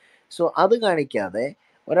കാണിക്കുകയാണ്. അത് കാണിക്കാതെ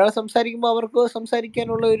ഒരാൾ സംസാരിക്കുമ്പോൾ അവർക്ക്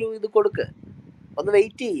സംസാരിക്കാനുള്ള ഒരു ഇത് കൊടുക്കുക. ഒന്ന്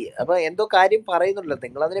വെയിറ്റ് ചെയ്യുക. അപ്പൊ എന്തോ കാര്യം പറയുന്നുണ്ടല്ലോ,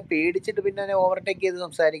 നിങ്ങൾ അതിനെ പേടിച്ചിട്ട് പിന്നെ അതിനെ ഓവർടേക്ക് ചെയ്ത്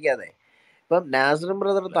സംസാരിക്കാതെ. ഇപ്പം നാസറിൻ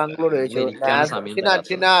ബ്രദർ താങ്കളോട് ചോദിച്ചു,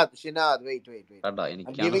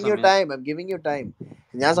 ഗിവിംഗ് യു ടൈം.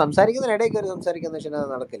 ഞാൻ സംസാരിക്കുന്നതിനിടയിൽ കയറി സംസാരിക്കുന്ന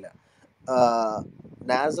ഷിനാദ് നടക്കില്ല.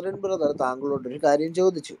 നാസറിൻ ബ്രദർ താങ്കളോടൊരു കാര്യം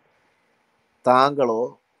ചോദിച്ചു. താങ്കളോ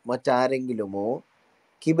മറ്റാരെങ്കിലുമോ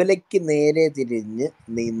കിബിലയ്ക്ക് നേരെ തിരിഞ്ഞ്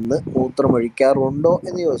നിന്ന് മൂത്രമൊഴിക്കാറുണ്ടോ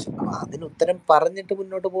എന്ന് ചോദിച്ചു. അതിന് ഉത്തരം പറഞ്ഞിട്ട്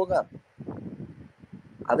മുന്നോട്ട് പോകാം.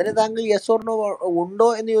 അതിന് താങ്കൾ യെസ് ഓർ നോ ഉണ്ടോ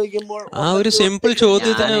എന്ന് ചോദിക്കുമ്പോൾ ആ ഒരു സിമ്പിൾ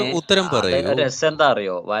ചോദ്യത്തിന് ഉത്തരം പറയും. രസം എന്താ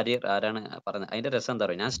അറിയോ? വാര്യർ ആരാണ് പറഞ്ഞത്? അതിന്റെ രസം എന്താ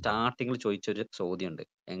അറിയോ? ഞാൻ സ്റ്റാർട്ടിങ്ങിൽ ചോദിച്ചൊരു ചോദ്യമുണ്ട്,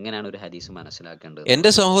 എങ്ങനെയാണ് ഒരു ഹദീസ് മനസ്സിലാക്കേണ്ടത്? എന്റെ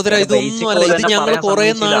സഹോദര, ഇതൊന്നുമല്ല. ഇത് ഞങ്ങൾ കുറെ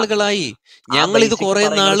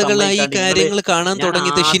നാളുകളായി കാര്യങ്ങൾ കാണാൻ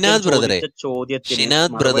തുടങ്ങിയത്. ഷിനാദ്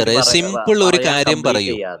ബ്രദറെ സിമ്പിൾ ഒരു കാര്യം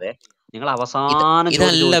പറയൂ. നിങ്ങൾ അവസാനം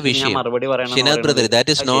ഇതല്ല വിഷയം Shinad brother.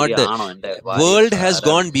 That is not the world has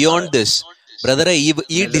gone beyond this ബ്രദറെ.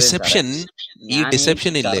 ഈ ഡിസെപ്ഷൻ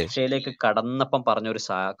ഇല്ലേ, ചർച്ചയിലേക്ക് കടന്നപ്പം പറഞ്ഞൊരു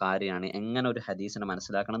കാര്യമാണ് എങ്ങനെ ഒരു ഹദീസിനെ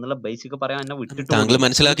മനസ്സിലാക്കണം എന്നുള്ള ബേസിക് പറയാൻ എന്നെ വിട്ടിട്ട് താങ്കൾ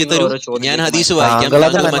മനസ്സിലാക്കി തരൂ. ഞാൻ ഹദീസ് വായിക്കാം,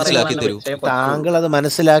 മനസ്സിലാക്കി തരൂ. താങ്കൾ അത്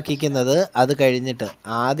മനസ്സിലാക്കിക്കുന്നത് അത് കഴിഞ്ഞിട്ട്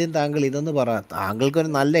ആദ്യം താങ്കൾ ഇതൊന്ന് പറ. താങ്കൾക്കൊരു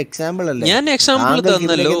നല്ല എക്സാമ്പിൾ അല്ലേ? ഞാൻ എക്സാമ്പിൾ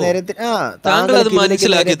തന്നല്ലോ, താങ്കൾ അത്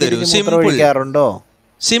മനസ്സിലാക്കി തരൂ.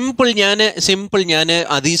 സിമ്പിൾ ഞാൻ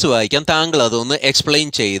ഹദീസ് വായിക്കാം, താങ്കൾ അതൊന്ന് എക്സ്പ്ലെയിൻ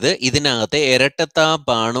ചെയ്ത് ഇതിനകത്തെ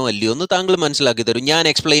ഇരട്ടത്താപ്പാണോ അല്ലയോ എന്ന് താങ്കൾ മനസ്സിലാക്കി തരും. ഞാൻ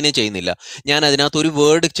എക്സ്പ്ലെയിനേ ചെയ്യുന്നില്ല, ഞാൻ അതിനകത്ത് ഒരു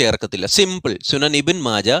വേർഡ് ചേർക്കത്തില്ല. സിമ്പിൾ. സുനൻ ഇബ്ൻ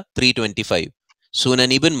മാജ 325.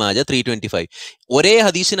 ഒരേ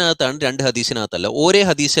ഹദീസിനകത്താണ്, രണ്ട് ഹദീസിനകത്തല്ല, ഒരേ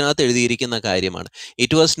ഹദീസിനകത്ത് എഴുതിയിരിക്കുന്ന കാര്യമാണ്.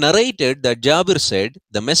 It was narrated that Jabir said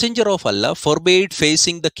the messenger of Allah forbade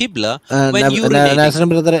facing the ഖിബ്ല when urinating.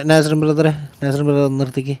 Nasrin ബ്രദറെ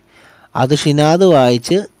നിർത്തിക്ക്. അത് ഷിനാദ്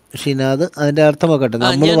വായിച്ച് ഷിനാദ് അതിന്റെ അർത്ഥം വെക്കട്ടെ.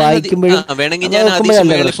 നമ്മൾ ഞാൻ വായിക്കുമ്പോഴും വേണമെങ്കിൽ നമ്മൾ ഞാൻ ഹദീസ്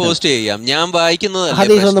വെക്കുമ്പോഴല്ലേ മേളിൽ പ്രശ്നം. പോസ്റ്റ് ചെയ്യാം. ഞാൻ വായിക്കുന്നതല്ലേ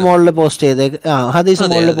ഹദീസ് ഒന്ന് പ്രശ്നം. മുകളിൽ പോസ്റ്റ് ചെയ്തേ. ഹദീസ് അതെ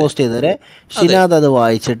മുകളിൽ അതെ പോസ്റ്റ് ചെയ്തേരെ. അതെ. ഷിനാദ് അത്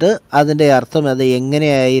വായിച്ചിട്ട് അതിന്റെ അർത്ഥം, അത്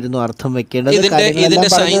എങ്ങനെയായിരുന്നു അർത്ഥം വെക്കേണ്ടത്, കാര്യങ്ങളെല്ലാം ഇതിന്റെ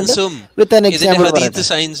പറഞ്ഞുകൊണ്ട് സയൻസും വിത്ത് ആൻ ഇതിന്റെ എക്സാമ്പിൾ ഹദീത്ത് പറയട്ടെ.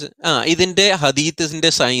 സയൻസ് ഇതിന്റെ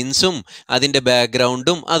ഹദീത്തിന്റെ സയൻസും അതിന്റെ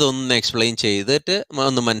ബാക്ക്ഗ്രൗണ്ടും അതൊന്ന് എക്സ്പ്ലെയിൻ ചെയ്തിട്ട്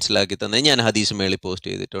ഒന്ന് മനസ്സിലാക്കി തന്നെ ഞാൻ ഹദീസ് മേളിൽ പോസ്റ്റ്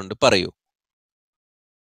ചെയ്തിട്ടുണ്ട്. പറയൂ.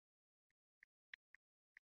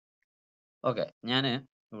 ഓക്കെ, ഞാൻ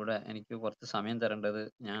ഇവിടെ എനിക്ക് കുറച്ച് സമയം തരേണ്ടത്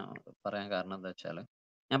ഞാൻ പറയാൻ കാരണം എന്താ വെച്ചാല്,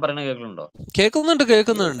 ഞാൻ പറയുന്നത് കേൾക്കുന്നുണ്ടോ? കേൾക്കുന്നുണ്ട്.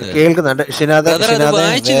 കേൾക്കുന്നുണ്ട്. ഷിനാദ് ബ്രദർ അത്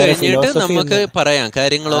വായിച്ചു വേറെ കഴിഞ്ഞിട്ട് ഫിലോസഫി നമുക്ക് പറയാം,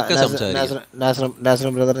 കാര്യങ്ങളൊക്കെ സംസാരിക്കാം.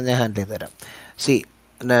 നാസ്രം ബ്രദർ ഞാൻ ഹാൻഡിൽ ചെയ്ത് തരാം.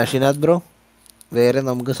 ഷിനാദ് ബ്രോ, വേറെ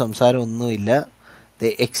നമുക്ക് സംസാരം ഒന്നുമില്ല.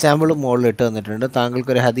 എക്സാമ്പിൾ മുകളിൽ ഇട്ട് തന്നിട്ടുണ്ട്.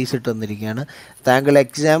 താങ്കൾക്കൊരു ഹദീസ് ഇട്ട് തന്നിരിക്കുകയാണ്. താങ്കൾ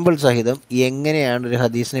എക്സാമ്പിൾ സഹിതം എങ്ങനെയാണ് ഒരു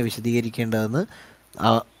ഹദീസിനെ വിശദീകരിക്കേണ്ടതെന്ന്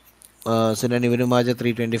സുനൻ ഇബ്നു മാജ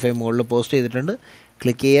 325 മുകളിൽ പോസ്റ്റ് ചെയ്തിട്ടുണ്ട്.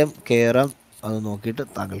 ക്ലിക്ക് ചെയ്യാം, കയറാം, അത് നോക്കിയിട്ട്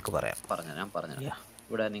താങ്കൾക്ക് പറയാം. ഞാൻ പറഞ്ഞുതരാം.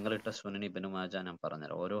 ഇവിടെ നിങ്ങളിട്ട സുനൻ ഇബ്നു മാജ ഞാൻ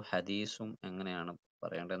പറഞ്ഞുതരാം. ഓരോ ഹദീസും എങ്ങനെയാണ്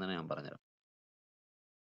പറയേണ്ടതെന്ന് ഞാൻ പറഞ്ഞുതരാം.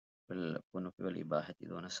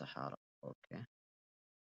 Okay.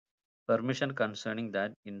 Permission concerning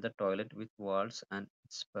that in the toilet with walls and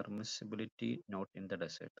its permissibility not in the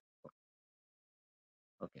desert.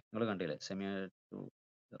 Okay, നിങ്ങൾ കണ്ടില്ലേ? സെമിയ ടു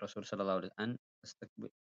റസൂൽ സല്ലല്ലാഹു അലൈഹി അൻ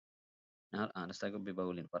അനസ്തഖബി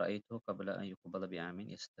ബൗലിൻ ഫറഅയ്തു ഖബല അൻ യുഖബല ബിആമിൻ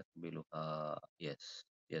യസ്തഖബിലുഹാ.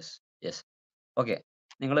 യെസ്. ഓക്കെ,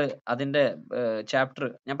 നിങ്ങൾ അതിന്റെ ചാപ്റ്റർ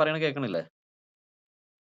ഞാൻ പറയുന്നത് കേൾക്കണില്ലേ?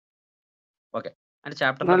 ഓക്കെ, അതിന്റെ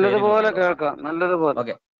ചാപ്റ്ററിന്റെ പേര് കേൾക്കാം. നല്ലതുപോലെ.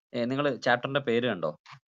 ഓക്കെ, നിങ്ങൾ ചാപ്റ്ററിന്റെ പേര് കണ്ടോ?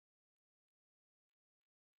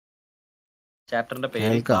 ചാപ്റ്ററിന്റെ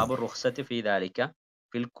പേര് ബാബു റുഖ്സത്തി ഫീ ദാലിക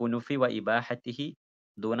ഫിൽ കുനുഫി വ ഇബാഹത്തിഹി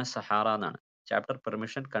ദൂന സഹാറ എന്നാണ്. Chapter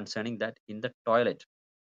permission concerning that in the toilet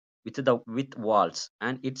with walls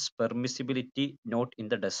and it's പെർമിസിബിലിറ്റി not in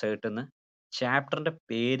the desert എന്ന് ചാപ്റ്ററിന്റെ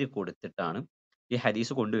പേര് കൊടുത്തിട്ടാണ് ഈ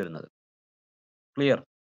ഹദീസ് കൊണ്ടുവരുന്നത്. ക്ലിയർ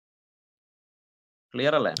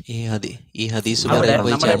അല്ലേ? ഈ ഹദീസ്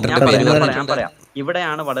ഞാൻ പറയാം.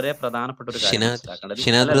 ഇവിടെയാണ് വളരെ പ്രധാനപ്പെട്ട ഒരു കാര്യം മനസ്സിലാക്കേണ്ടത്.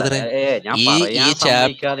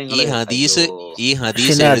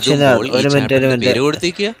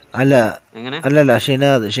 അല്ലല്ല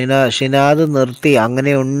ഷിനാദ് നിർത്തി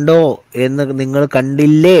അങ്ങനെ ഉണ്ടോ എന്ന് നിങ്ങൾ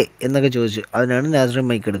കണ്ടില്ലേ എന്നൊക്കെ ചോദിച്ചു. അതിനാണ് നാസറിൻ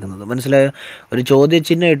മൈക്ക് എടുക്കുന്നത്. മനസ്സിലായോ? ഒരു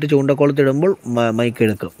ചോദ്യചിഹ്നം ഇട്ട് ചൂണ്ടക്കോളത്തിടുമ്പോൾ മൈക്ക്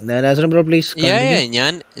എടുക്കും. Nasrin bro please.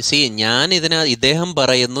 ഞാൻ ഇദ്ദേഹം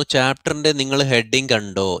പറയുന്നു ചാപ്റ്ററിന്റെ നിങ്ങൾ ഹെഡിങ്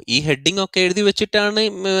കണ്ടോ? ഈ ഹെഡിങ് ഒക്കെ എഴുതി വെച്ചിട്ടാണ്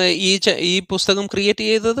ഈ പുസ്തകം ക്രിയേറ്റ്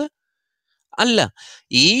ചെയ്തത് അല്ല.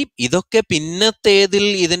 ഇതൊക്കെ പിന്നത്തേതിൽ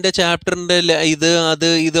ഇതിന്റെ ചാപ്റ്ററിന്റെ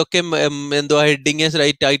ഇതൊക്കെ എന്തുവാ ഹെഡിങ്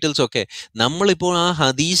ടൈറ്റിൽസ് ഒക്കെ. നമ്മളിപ്പോൾ ആ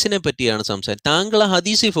ഹദീസിനെ പറ്റിയാണ് സംസാരിക്കുന്നത്. താങ്കൾ ആ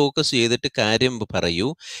ഹദീസിൽ ഫോക്കസ് ചെയ്തിട്ട് കാര്യം പറയൂ.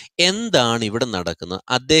 എന്താണ് ഇവിടെ നടക്കുന്നത്?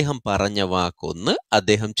 അദ്ദേഹം പറഞ്ഞ വാക്കൊന്ന്,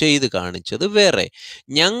 അദ്ദേഹം ചെയ്ത് കാണിച്ചത് വേറെ.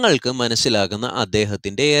 ഞങ്ങൾക്ക് മനസ്സിലാകുന്ന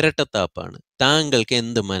അദ്ദേഹത്തിന്റെ ഇരട്ടത്താപ്പാണ്. താങ്കൾക്ക്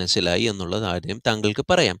എന്ത് മനസ്സിലായി എന്നുള്ളത് ആദ്യം താങ്കൾക്ക്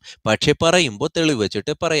പറയാം. പക്ഷെ പറയുമ്പോൾ തെളിവ്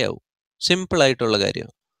വെച്ചിട്ട് പറയാവൂ. സിമ്പിൾ ആയിട്ടുള്ള കാര്യം.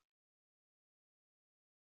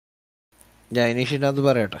 ഷിനാദ്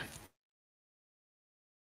പറയട്ടെ.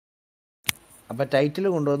 അപ്പൊ ടൈറ്റിൽ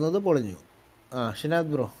കൊണ്ടുവന്നത് പൊളിഞ്ഞു.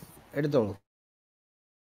 ഷിനാദ് ബ്രോ എടുത്തോളൂ.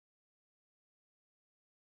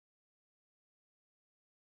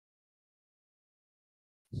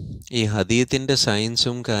 ഈ ഹദീത്തിന്റെ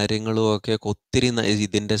സയൻസും കാര്യങ്ങളും ഒക്കെ ഒത്തിരി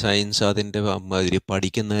ഇതിന്റെ സയൻസ്, അതിന്റെ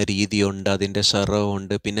പഠിക്കുന്ന രീതിയുണ്ട്, അതിന്റെ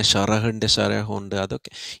ഷറഹുണ്ട്, പിന്നെ ഷറഹിന്റെ ഷറഹുണ്ട്.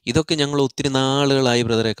 ഇതൊക്കെ ഞങ്ങൾ ഒത്തിരി നാളുകളായി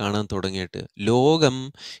ബ്രദറെ കാണാൻ തുടങ്ങിയിട്ട്. ലോകം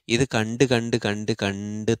ഇത് കണ്ട്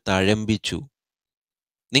തഴമ്പിച്ചു.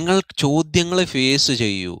 നിങ്ങൾ ചോദ്യങ്ങളെ ഫേസ്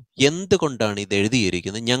ചെയ്യൂ. എന്തുകൊണ്ടാണ് ഇത്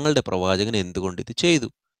എഴുതിയിരിക്കുന്നത്? ഞങ്ങളുടെ പ്രവാചകൻ എന്തുകൊണ്ട് ഇത് ചെയ്തു?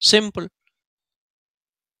 സിമ്പിൾ.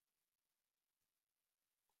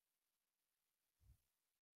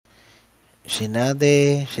 ഷിനാദ്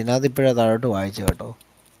ഇപ്പോഴാ താഴോട്ട് വായിച്ചു കേട്ടോ.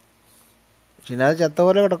 ഷിനാദ് ചത്ത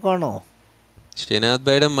പോലെ കിടക്കുവാണോ? ഷിനാദ്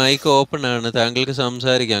ബൈയുടെ മൈക്ക് ഓപ്പൺ ആണ്, താങ്കൾക്ക്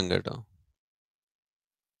സംസാരിക്കാം കേട്ടോ.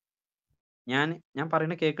 ഞാൻ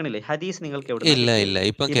പറയുന്നത് കേൾക്കണില്ലേ? ഹദീസ് നിങ്ങൾക്ക് ഇല്ല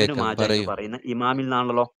ഇപ്പം കേൾക്കാം, പറയൂ. പറയുന്ന ഇമാമിൽ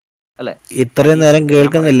നിന്നാണല്ലോ അല്ലെ? ഇത്രയും നേരം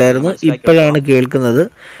കേൾക്കുന്നില്ലായിരുന്നു, ഇപ്പോഴാണ് കേൾക്കുന്നത്.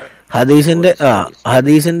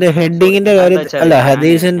 ഹദീസിന്റെ ഹെഡിങ്ങിന്റെ കാര്യത്തിൽ അല്ല,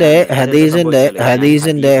 ഹദീസിന്റെ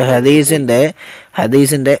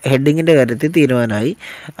ഹെഡിങ്ങിന്റെ കാര്യത്തിൽ തീരുമാനമായി.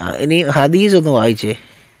 ഇനി ഹദീസ് ഒന്ന് വായിച്ചേ.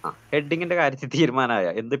 ഹെഡിങ്ങിന്റെ കാര്യത്തിൽ തീരുമാനമായ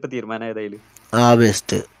എന്തിപ്പോ തീരുമാനമായതായാലും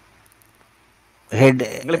ബെസ്റ്റ്.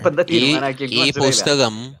 ഈ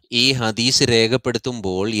പുസ്തകം ഈ ഹദീസ്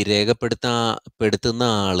രേഖപ്പെടുത്തുമ്പോൾ ഈ രേഖപ്പെടുത്തുന്ന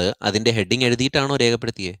ആള് അതിന്റെ ഹെഡിങ് എഴുതിയിട്ടാണോ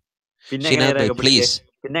രേഖപ്പെടുത്തിയേ? പ്ലീസ്.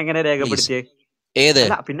 ഏത്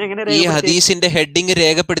ഈ ഹദീസിന്റെ ഹെഡിങ്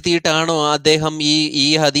രേഖപ്പെടുത്തിയിട്ടാണോ അദ്ദേഹം ഈ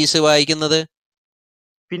ഹദീസ് വായിക്കുന്നത്?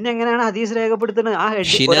 പിന്നെ എങ്ങനെയാണ് ഹദീസ് രേഖപ്പെടുത്തുന്നത്? ആ ഒരാൾ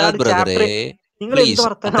ഷിനാദ് ബ്രദറെ ചാപ്റ്റർ, നിങ്ങൾ എന്ത് പ്ലീസ്,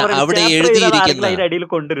 വർത്താനം പറയുന്നത്? അവിടെ ചാപ്റ്റർ ചെയ്താൽ എഴുതിയിരിക്കുന്ന ആരെങ്കിലും അതിന്റെ അടിയിൽ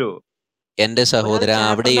കൊണ്ടുവരുമോ? എന്റെ ഒരാൾ സഹോദര,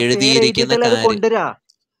 അവിടെ ചാപ്റ്ററിന്റെ പേര് എഴുതിയിരിക്കുന്ന എഴുതിയിട്ടല്ലേ അത് കാര്യം കൊണ്ടുവരാ.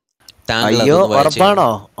 താങ്കൾ അയ്യോ, അതൊന്ന് വായിച്ചേ, ഉറപ്പാണോ?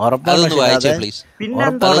 ഉറപ്പാണോ അതൊന്ന് വായിച്ചേ ഷിനാദെ? പ്ലീസ്, പിന്നെന്താ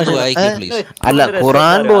ഉറപ്പാണോ അതൊന്ന് ഷിനാ? വായിക്കേ പ്ലീസ്. അല്ല, എന്ത്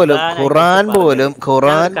ഖുറാൻ രസമായിട്ട് പോലും അസാനായിട്ടൊക്കെ ഖുറാൻ പറഞ്ഞത്. പോലും ഞാൻ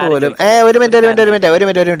ഖുറാൻ ഒരു കാര്യം പോലും ചോദിക്കട്ടെ, ഒരു മിനിറ്റ് ഒരു ഒരു മിനിറ്റ് കാര്യം ഒരു മിനിറ്റ് ഒരു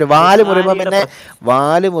മിനിറ്റ് ഒരു മിനിറ്റ് വാല് മുറിയുമ്പോ ബുഹാരിയുടെ പിന്നെ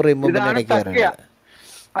വാല് മുറിയുമ്പോ പിന്നെ ഇതാണ് ഇടയ്ക്ക് തക്കിയ. വരരുത്.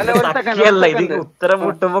 അല്ല, ഒരു സെക്കൻഡ്, ഒരു തക്കിയല്ല ഇത്. സെക്കൻഡ്. ഉത്തരം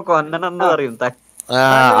മുട്ടുമ്പോ കൊന്നണം എന്ന് ആ, പറയും.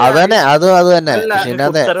 അത് തന്നെ അത് തന്നെ അല്ല,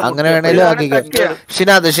 ഷിനാദെ, ഉത്തരം അങ്ങനെ മുട്ടിയപ്പോ വേണേലും ഇതാണ് ആക്കിക്കോ. തക്കിയ.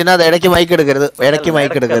 ഷിനാദ് ഇടയ്ക്ക് മൈക്ക് എടുക്കരുത്, ഇടയ്ക്ക് അല്ല,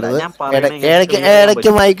 മൈക്ക് ഇടക്കല്ല, എടുക്കരുത്, ഞാൻ പറയണ നിങ്ങൾക്ക് ക്ലിയർ ചെയ്യാൻ ഇടയ്ക്ക്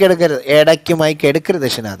പറ്റും. മൈക്ക് എടുക്കരുത്, ഇടയ്ക്ക് മൈക്ക് എടുക്കരുത്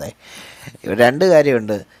ഷിനാദെ. രണ്ട്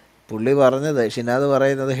കാര്യമുണ്ട് പുള്ളി പറഞ്ഞത്. ഷിനാദ്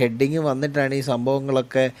പറയുന്നത് ഹെഡിങ് വന്നിട്ടാണ് ഈ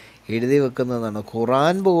സംഭവങ്ങളൊക്കെ എഴുതി വെക്കുന്നതെന്നാണ്.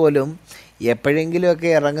 ഖുറാൻ പോലും എപ്പോഴെങ്കിലുമൊക്കെ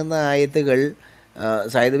ഇറങ്ങുന്ന ആയത്തുകൾ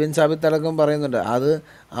സയ്യിദ് ബിൻ സാബിത്ത് അടക്കം പറയുന്നുണ്ട്. അത്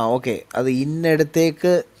ഓക്കെ, അത്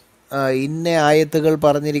ഇന്നടത്തേക്ക് ഇന്ന ആയത്തുകൾ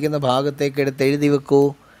പറഞ്ഞിരിക്കുന്ന ഭാഗത്തേക്ക് എടുത്ത് എഴുതി വെക്കൂ,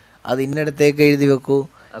 അത് ഇന്നടത്തേക്ക് എഴുതി വെക്കൂ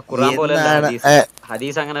ഖുറാൻ പോലെയല്ല എന്നാണ്. ഹദീസ്.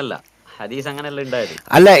 ഹദീസ് അങ്ങനല്ല, ഹദീസ് അങ്ങനെയല്ല ഉണ്ടായത്.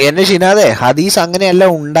 അല്ല എന്നെ ഷിനാദെ, ഹദീസ് അങ്ങനെയല്ല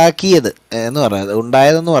ഉണ്ടാക്കിയത് എന്ന് പറയാം,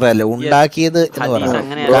 ഉണ്ടായതെന്ന് പറയാല്ലോ, ഉണ്ടാക്കിയത് എന്ന് ഹദീസ് പറയാം.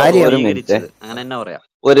 അങ്ങനെയല്ല കാര്യം സ്വീകരിച്ചത്, അങ്ങനെ തന്നെ പറയാം.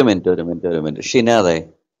 ഒരു മിനിറ്റ് ഷിനാദെ, നിങ്ങൾ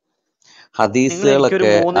എനിക്കൊരു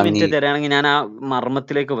ഹദീസുകളൊക്കെ 3 മിനിറ്റ് തരാണെങ്കിൽ ഞാൻ ആ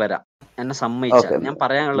മർമ്മത്തിലേക്ക് വരാം. എന്നെ സമ്മതിച്ച ഓക്കെ, ഞാൻ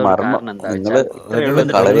പറയാനുള്ള ഒരു മർമ്മ കാരണം എന്താ നിങ്ങള് വെച്ചാൽ, നിങ്ങൾ ഇത്രയുള്ളൂ.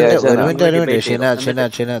 എന്നിട്ട് കളരിയാഴ്ച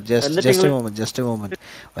ഷിനാദ്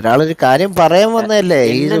ഒരാളൊരു കാര്യം പറയാൻ വന്നതല്ലേ,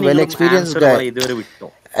 ഈസ് വെൽ എക്സ്പീരിയൻസ്ഡ്. ഇതുവരെ വിട്ടോ.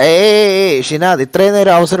 ഷിനാദ്, ഇത്രയും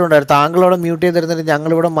നേരം അവസരം ഉണ്ടായിരുന്നു, താങ്കളോട് മ്യൂട്ട് ചെയ്തിരുന്നിട്ട്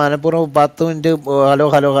ഞങ്ങളിവിടെ മനഃപൂർവ്വം 10 മിനിറ്റ് ഹലോ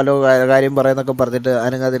ഹലോ ഹലോ കാര്യം പറയുന്നൊക്കെ പറഞ്ഞിട്ട്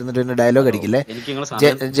അനങ്ങാതിരുന്നിട്ട് പിന്നെ ഡയലോഗ് അടിക്കില്ലേ.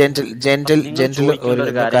 ജെന്റിൽ ഒരു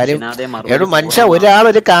കാര്യം എടോ മനുഷ്യ,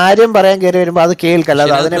 ഒരാളൊരു കാര്യം പറയാൻ കയറി വരുമ്പോ അത്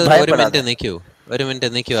കേൾക്കല്ലാതെ അതിനെ ഭയപ്പെടാതെ. ഒരു മിനിറ്റ്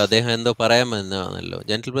നിൽക്കൂ, അദ്ദേഹം എന്തോ പറയാമെന്നാണല്ലോ.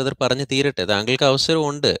 ജെന്റിൽ ബ്രദർ പറഞ്ഞു തീരട്ടെ, താങ്കൾക്ക്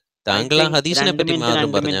അവസരമുണ്ട്. താങ്കൾ ആ ഹദീസിനെ പറ്റി മാത്രം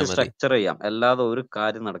പറഞ്ഞാൽ മതി. സ്ട്രക്ചർ ചെയ്യാം, അല്ലാതെ ഒരു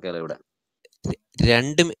കാര്യം നടക്കില്ല ഇവിടെ.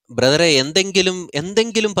 ബ്രദറെ,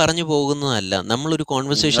 എന്തെങ്കിലും പറഞ്ഞു പോകുന്നതല്ല, നമ്മളൊരു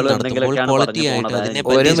കോൺവെർസേഷൻ നടത്തുമ്പോൾ ക്വാളിറ്റി ആയിട്ട് അതിനെ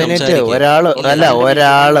ഒരു പറ്റി മിനിറ്റ് ഒരാള്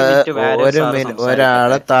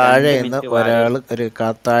താഴെ നിന്ന്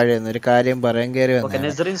താഴെ നിന്ന് ഒരു കാര്യം പറയാൻ കയറി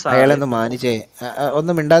വന്നേ, അയാളൊന്ന് മാനിച്ചേ,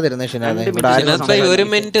 ഒന്നും മിണ്ടാതിരുന്നേ ഷിനാദ്. ഒരു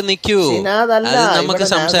മിനിറ്റ് നിൽക്കൂ, നമുക്ക്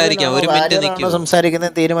സംസാരിക്കാം. ഒരു മിനിറ്റ് നിൽക്കൂ.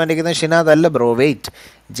 സംസാരിക്കുന്നത് തീരുമാനിക്കുന്നത് ഷിനാദ് അല്ല ബ്രോ. വെയിറ്റ്,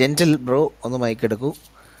 ജെന്റിൽ ബ്രോ ഒന്ന് മൈക്ക് എടുക്കൂ.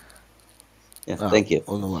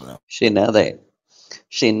 ഒന്ന് പറഞ്ഞു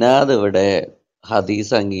ഷിനാദ് ഇവിടെ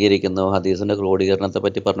ഹദീസ് അംഗീകരിക്കുന്നു, ഹദീസിന്റെ ക്രോഡീകരണത്തെ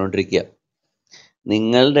പറ്റി പറഞ്ഞുകൊണ്ടിരിക്കുക.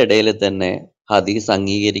 നിങ്ങളുടെ ഇടയിൽ തന്നെ ഹദീസ്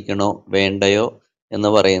അംഗീകരിക്കണോ വേണ്ടയോ എന്ന്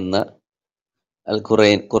പറയുന്ന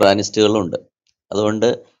ഖുറാനിസ്റ്റുകളുണ്ട്. അതുകൊണ്ട്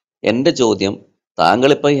എൻ്റെ ചോദ്യം,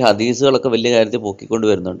 താങ്കളിപ്പോൾ ഈ ഹദീസുകളൊക്കെ വലിയ കാര്യത്തിൽ പൊക്കിക്കൊണ്ട്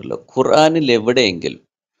വരുന്നുണ്ടല്ലോ, ഖുർആനിൽ എവിടെയെങ്കിലും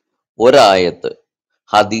ഒരായത്ത്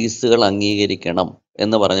ഹദീസുകൾ അംഗീകരിക്കണം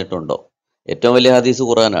എന്ന് പറഞ്ഞിട്ടുണ്ടോ? ഏറ്റവും വലിയ ഹദീസ്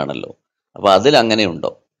ഖുർആനാണല്ലോ, അപ്പോൾ അതിൽ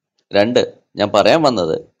അങ്ങനെയുണ്ടോ? 2, ഞാൻ പറയാൻ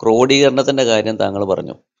വന്നത് ക്രോഡീകരണത്തിന്റെ കാര്യം താങ്കൾ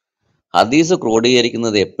പറഞ്ഞു. ഹദീസ്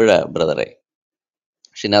ക്രോഡീകരിക്കുന്നത് എപ്പോഴാ ബ്രദറെ?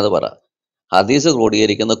 ഷിനാദ് പറ. ഹദീസ്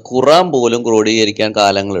ക്രോഡീകരിക്കുന്ന ഖുറാൻ പോലും ക്രോഡീകരിക്കാൻ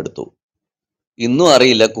കാലങ്ങളെടുത്തു. ഇന്നും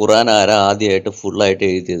അറിയില്ല ഖുറാൻ ആരാ ആദ്യമായിട്ട് ഫുള്ളായിട്ട്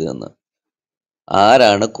എഴുതിയതെന്ന്.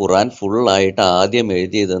 ആരാണ് ഖുറാൻ ഫുള്ളായിട്ട് ആദ്യം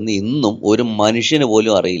എഴുതിയതെന്ന് ഇന്നും ഒരു മനുഷ്യന്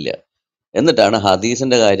പോലും അറിയില്ല. എന്നിട്ടാണ്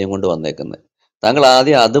ഹദീസിന്റെ കാര്യം കൊണ്ട് വന്നേക്കുന്നത്. താങ്കൾ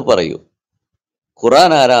ആദ്യം അത് പറയൂ,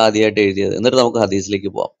 ഖുറാൻ ആരാ ആദ്യമായിട്ട് എഴുതിയത്, എന്നിട്ട് നമുക്ക് ഹദീസിലേക്ക്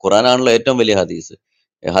പോവാം. ഖുറാനാണല്ലോ ഏറ്റവും വലിയ ഹദീസ്.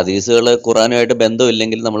 ഹദീസുകൾ ഖുറാനുമായിട്ട്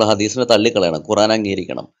ബന്ധമില്ലെങ്കിൽ നമ്മൾ ഹദീസിനെ തള്ളിക്കളയണം, ഖുറാൻ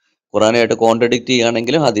അംഗീകരിക്കണം. ഖുറാനുമായിട്ട് കോൺട്രഡിക്റ്റ്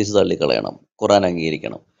ചെയ്യുകയാണെങ്കിലും ഹദീസ് തള്ളിക്കളയണം, ഖുറാൻ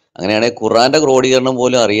അംഗീകരിക്കണം. അങ്ങനെയാണെങ്കിൽ ഖുറാന്റെ ക്രോഡീകരണം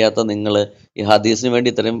പോലും അറിയാത്ത നിങ്ങൾ ഈ ഹദീസിന് വേണ്ടി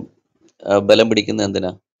ഇത്രയും ബലം പിടിക്കുന്നത്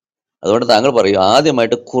എന്തിനാ? അതുകൊണ്ട് താങ്കൾ പറയൂ,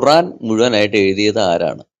 ആദ്യമായിട്ട് ഖുറാൻ മുഴുവനായിട്ട് എഴുതിയത്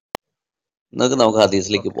ആരാണ്? നമുക്ക്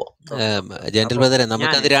ഹദീസിലേക്ക് പോവാം. ജെന്റിൽ ബ്രദറെ,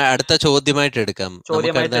 നമുക്ക് അടുത്ത ചോദ്യമായിട്ട് എടുക്കാം.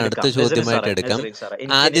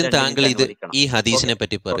 ആദ്യം താങ്കൾ ഈ ഹദീസിനെ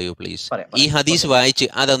പറ്റി പറയൂ പ്ലീസ്. ഈ ഹദീസ് വായിച്ച്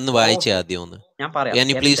അതൊന്ന് വായിച്ചേ ആദ്യം ഒന്ന്.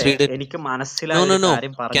 എനിക്ക് മനസ്സിലായി.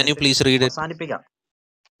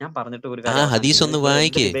 ഞാൻ പറഞ്ഞിട്ട് ഒരു കാര്യം, ഹദീസ് ഒന്ന്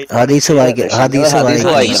വായിക്കേ.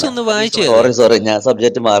 സോറി ഞാൻ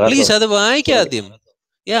സബ്ജക്ട് മാറാം പ്ലീസ്, അത് വായിക്കേ ആദ്യം.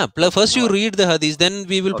 First you read the hadith, then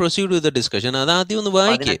we will proceed with the discussion. അത് ആദ്യം ഒന്ന്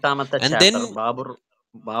വായിക്കേ. And then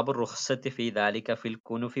ബാബു റുഖ്സത്തി ഫീ ദാലിക ഫിൽ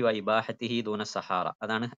കുനുഫി വ ഇബാഹത്തിഹി ദൂന സഹാറ,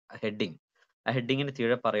 അതാണ് ഹെഡിങ്. ആ ഹെഡിങ്ങിന്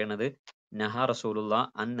കീഴെ പറയണത് നഹാ റസൂലുള്ളാഹ്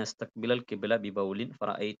അൻ നസ്തഖ്ബിലൽ ഖിബ്ല ബിബൗലിൻ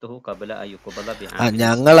ഫറഅയ്തുഹു ഖബ്ല അയ്യുഖബല ബിആമിൻ.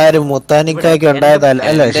 ഞങ്ങളാരും മുത്താനിക്കായ്ക്ക് ഉണ്ടായതല്ല.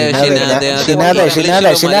 അല്ല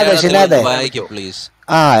ഷിനാദെ വായിക്കൂ പ്ലീസ്.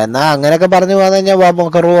 എന്നാ അങ്ങനെയൊക്കെ പറഞ്ഞു പോകാൻ കഴിഞ്ഞാൽ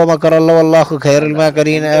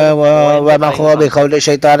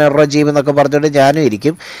എന്നൊക്കെ പറഞ്ഞിട്ട് ഞാനും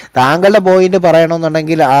ഇരിക്കും. താങ്കളുടെ പോയിന്റ്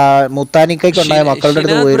പറയണമെന്നുണ്ടെങ്കിൽ മുത്താനിക്കയ്ക്ക് ഉണ്ടായ മക്കളുടെ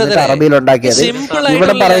അടുത്ത് പോയിട്ട് അറബിയിൽ ഉണ്ടാക്കിയത്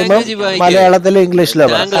ഇവിടെ പറയുമ്പോൾ മലയാളത്തിലും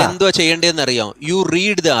ഇംഗ്ലീഷിലും എന്തോ ചെയ്യേണ്ടതെന്ന് അറിയാം. You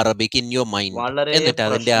read the Arabic in your mind, എന്നിട്ട്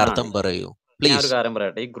അതിന്റെ അർത്ഥം പറയൂ. ഞാൻ ഒരു പ്ലീസ്. കാര്യം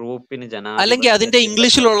പറയട്ടെ, ഈ ഗ്രൂപ്പിന് അല്ലെങ്കിൽ അതിന്റെ ജനാധിപത്യത്തിന്റെ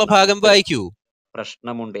ഇംഗ്ലീഷിലുള്ള ഭാഗം വായിക്കൂ.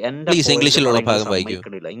 പ്രശ്നമുണ്ട്. എന്റെ പ്ലീസ് പോയിന്റ് ഇംഗ്ലീഷിലുള്ള പറയാൻ നിങ്ങൾ ഭാഗം വായിക്കൂ.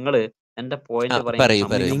 സമ്മതിക്കണില്ല. നിങ്ങള് എന്റെ പോയിന്റ് പറയാൻ പറയൂ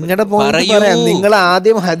പറയൂ സമ്മതിക്കാൻ നിങ്ങളുടെ പറ്റുമോ? പോയിന്റ് പറയൂ. പറയാം. നിങ്ങൾ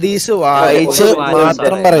ആദ്യം ഹദീസ് വായിച്ച് ഒരു കാര്യം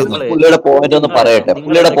മാത്രം സാറേ, പറയുന്നു. നിങ്ങള് പുള്ളിയുടെ പോയിന്റ് ഒന്ന് പറയട്ടെ. നിങ്ങൾ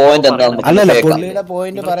പുള്ളിയുടെ എന്തൊക്കെയോ പോയിന്റ് എന്താണെന്ന് പറയുന്നത് അല്ലല്ല, കേൾക്കാം. പുള്ളിയുടെ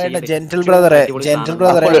പോയിന്റ് നിങ്ങൾ പറയട്ടെ. ചെയ്യേണ്ട ജെന്റിൽ ഏറ്റവും ബ്രദറെ, അടിപൊളി ജെന്റിൽ സാധനം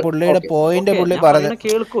ബ്രദറെ, പുള്ളി പുള്ളിയുടെ ഓക്കെ പോയിന്റ് ഓക്കെ പുള്ളി ഞാൻ പറഞ്ഞു. പറയുന്നത്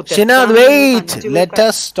കേൾക്കൂ. ഷിനാദ് തെറ്റാണെങ്കിൽ നിങ്ങൾക്ക് വെയിറ്റ്, 5 ലെറ്റ് പേർക്ക്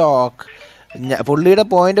us ടോക്ക്. പുള്ളിയുടെ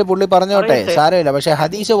പോയിന്റ് പുള്ളി പറഞ്ഞോട്ടെ, പറയട്ടെ. സാരമില്ല. പക്ഷെ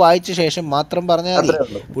ഹദീസ് വായിച്ച ശേഷം മാത്രം പറഞ്ഞാൽ മതി. അത്രേ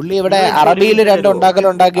ഉള്ളൂ. പുള്ളി ഇവിടെ നിങ്ങൾ എനിക്ക് ഒരു അറബിയിൽ മിനിറ്റ് രണ്ട്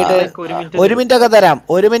തരുമോ? ഉണ്ടാക്കിയിട്ട് നിങ്ങൾക്ക് ഒരു മിനിറ്റ് ഒരു തരും. മിനിറ്റ് ഒക്കെ തരാം,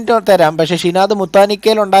 ഒരു മിനിറ്റ് തരാം. പക്ഷെ ഷിനാദ്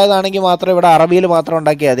മുത്താനിക്കയിൽ ഉണ്ടായതാണെങ്കിൽ മാത്രം ഇവിടെ അറബിയിൽ മാത്രം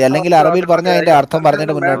ഉണ്ടാക്കിയാൽ മതി. അല്ലെങ്കിൽ അറബിയിൽ പറഞ്ഞാൽ അതിന്റെ അർത്ഥം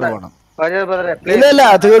പറഞ്ഞിട്ട് മുന്നോട്ട് പോകണം. ഇല്ല ഇല്ല,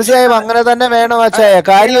 തീർച്ചയായും അങ്ങനെ തന്നെ വേണം അച്ചായ.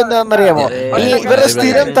 കാര്യം എന്താണെന്നറിയാമോ, ഈ ഇവരുടെ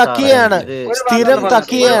സ്ഥിരം തക്കിയാണ്, സ്ഥിരം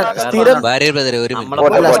തക്കിയാണ്, സ്ഥിരം ഭാര്യ ബ്രദറെ ഒരു നമ്മളെ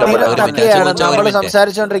മിനിറ്റ്, അല്ല, പോലെ സ്ഥിരം ഒരു മിനിറ്റ് തക്കിയാണ്. അച്ഛൻ നമ്മൾ ഒരു മിനിറ്റ്.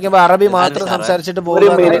 സംസാരിച്ചോണ്ടിരിക്കുമ്പോ അറബി മാത്രം സാറേ, സംസാരിച്ചിട്ട് ഒരു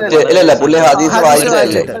പോകുക മിനിറ്റ്. എന്നുള്ളത്. ഇല്ല പുള്ളി ഹദീസ് ഹദീസ്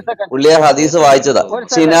വായിച്ചതല്ലേ, വായിച്ചിട്ട് പുള്ളിയെ ഹദീസ് വായിച്ചതാ.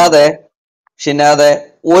 ഷിനാദെ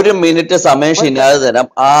ഒരു മിനിറ്റ് സമയം ഷിനാദ് തരാം,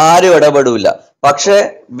 ആരും ഇടപെടൂല. പക്ഷെ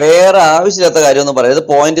വേറെ ആവശ്യമില്ലാത്ത കാര്യമൊന്നും പറയരുത്,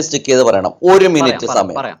 പോയിന്റ് സ്റ്റിക്ക് ചെയ്ത് പറയണം. ഒരു മിനിറ്റ്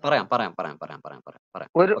സമയം.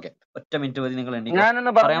 ഓക്കെ, ഒറ്റ മിനിറ്റ് മതി. നിങ്ങൾ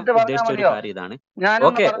പറയാൻ ഉദ്ദേശിച്ച ഒരു കാര്യം ഇതാണ്.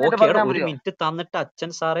 ഓക്കെ ഓക്കെ, ഒരു മിനിറ്റ് തന്നിട്ട്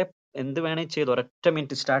അച്ഛൻ സാറെ എന്ത് വേണേ ചെയ്തു. ഒരൊറ്റ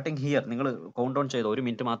മിനിറ്റ് സ്റ്റാർട്ടിങ് ഹിയർ നിങ്ങൾ കൗണ്ട് ഡൗൺ ചെയ്തോ. ഒരു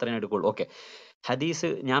മിനിറ്റ് മാത്രമേ എടുക്കുള്ളൂ. ഓക്കെ, ഹദീസ്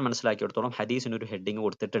ഞാൻ മനസ്സിലാക്കിയെടുത്തോളം ഹദീസിന് ഒരു ഹെഡിങ്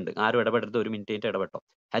കൊടുത്തിട്ടുണ്ട്. ആരും ഇടപെടരുത്, ഒരു മിനിറ്റ് ഇടപെട്ടോ.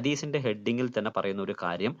 ഹദീസിന്റെ ഹെഡിങ്ങിൽ തന്നെ പറയുന്ന ഒരു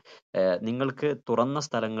കാര്യം, നിങ്ങൾക്ക് തുറന്ന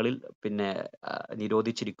സ്ഥലങ്ങളിൽ പിന്നെ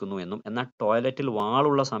നിരോധിച്ചിരിക്കുന്നു എന്നും, എന്നാൽ ടോയ്ലറ്റിൽ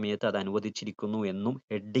വാളുള്ള സമയത്ത് അത് അനുവദിച്ചിരിക്കുന്നു എന്നും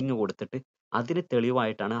ഹെഡിങ് കൊടുത്തിട്ട് അതിന്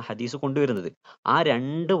തെളിവായിട്ടാണ് ആ ഹദീസ് കൊണ്ടുവരുന്നത്. ആ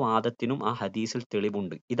രണ്ട് വാദത്തിനും ആ ഹദീസിൽ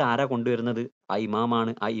തെളിവുണ്ട്. ഇതാരാ കൊണ്ടുവരുന്നത്? ആ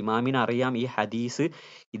ഇമാമാണ്. ആ ഇമാമിന് അറിയാം ഈ ഹദീസ്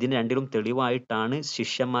ഇതിന് രണ്ടിലും തെളിവായിട്ടാണ്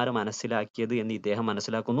ശിഷ്യന്മാരെ മനസ്സിലാക്കിയത് എന്ന് ഇദ്ദേഹം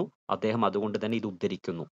മനസ്സിലാക്കുന്നു. അദ്ദേഹം അതുകൊണ്ട് തന്നെ ഇത്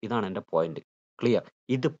ഉദ്ധരിക്കുന്നു. ഇതാണ് എൻ്റെ പോയിന്റ്. ക്ലിയർ?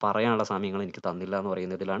 ഇത് പറയാനുള്ള സമയങ്ങൾ എനിക്ക് തന്നില്ല എന്ന്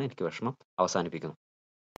പറയുന്നതിലാണ് എനിക്ക് വിഷമം. അവസാനിപ്പിക്കുന്നു.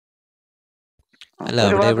 അല്ല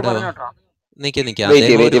അവിടെ ഇവിടെ നിക്ക് വെയിറ്റ്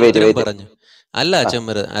അദ്ദേഹം ഒരു ഉത്തരം വെയിറ്റ് പറഞ്ഞു. അല്ല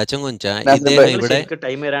അച്ഛൻ കുഞ്ച, നാസറിൻ ഇദ്ദേഹം ഭായ്, ഇവിടെ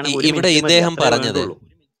ടൈം തരാണെങ്കിൽ ഒരു ഇവിടെ മിനിറ്റ് മതി, ഇദ്ദേഹം അത്രേ പറഞ്ഞത് വേണ്ടുള്ളൂ.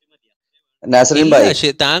 നാസറിൻ ഇല്ല.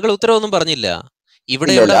 ഭായ്, താങ്കൾ ഉത്തരവൊന്നും പറഞ്ഞില്ല.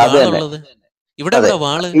 ഇവിടെ ഇല്ല എവിടെ അത് തന്നെ. വാളുള്ളത്? ഇവിടെ അതെ, എവിടെ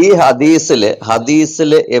വാള്? ഈ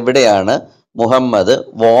ഹദീസില് എവിടെയാണ് മുഹമ്മദ്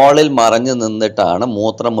വാളിൽ മറഞ്ഞു നിന്നിട്ടാണ്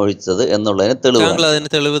മൂത്രമൊഴിച്ചത് എന്നുള്ളതിന് തെളിവ് താങ്കൾ കാണിക്കണം.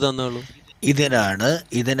 അതിന് തെളിവ് തന്നോളൂ. ഇതിനാണ്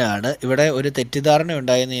ഇവിടെ ഒരു തെറ്റിദ്ധാരണ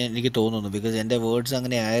ഉണ്ടായെന്ന് എനിക്ക് തോന്നുന്നു. ബിക്കോസ് എൻ്റെ വേർഡ്സ്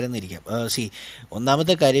അങ്ങനെ ആയിരുന്നിരിക്കാം.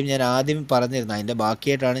 ഒന്നാമത്തെ കാര്യം ഞാൻ ആദ്യം പറഞ്ഞിരുന്നു, അതിൻ്റെ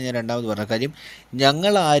ബാക്കിയായിട്ടാണ് ഞാൻ രണ്ടാമത് പറഞ്ഞത്. കാര്യം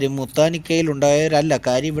ഞങ്ങളാരും മുത്താനിക്കയിൽ ഉണ്ടായവരല്ല.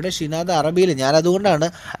 കാര്യം ഇവിടെ ഷിനാദ് അറബിയിൽ, ഞാൻ അതുകൊണ്ടാണ്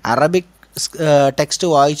അറബിക് ടെക്സ്റ്റ്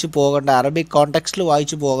വായിച്ചു പോകണ്ട, അറബിക് കോണ്ടെക്സ്റ്റിൽ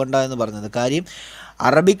വായിച്ചു പോകണ്ട എന്ന് പറഞ്ഞത്. കാര്യം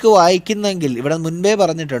അറബിക്ക് വായിക്കുന്നെങ്കിൽ, ഇവിടെ മുൻപേ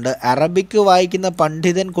പറഞ്ഞിട്ടുണ്ട്, അറബിക്ക് വായിക്കുന്ന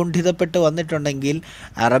പണ്ഡിതൻ കുണ്ഠിതപ്പെട്ട് വന്നിട്ടുണ്ടെങ്കിൽ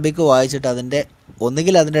അറബിക്ക് വായിച്ചിട്ട്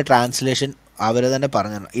ഒന്നുകിൽ അതിൻ്റെ ട്രാൻസ്ലേഷൻ അവർ തന്നെ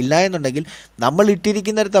പറഞ്ഞു, ഇല്ല എന്നുണ്ടെങ്കിൽ നമ്മൾ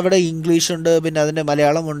ഇട്ടിരിക്കുന്നിടത്ത് അവിടെ ഇംഗ്ലീഷുണ്ട്, പിന്നെ അതിൻ്റെ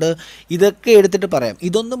മലയാളമുണ്ട്, ഇതൊക്കെ എടുത്തിട്ട് പറയാം.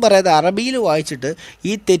 ഇതൊന്നും പറയാതെ അറബിയിൽ വായിച്ചിട്ട്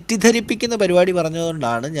ഈ തെറ്റിദ്ധരിപ്പിക്കുന്ന പരിപാടി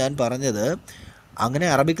പറഞ്ഞതുകൊണ്ടാണ് ഞാൻ പറഞ്ഞത് അങ്ങനെ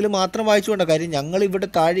അറബിക്കിൽ മാത്രം വായിച്ചുകൊണ്ട. കാര്യം ഞങ്ങൾ ഇവിടെ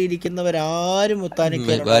താഴെ ഇരിക്കുന്നവരാരും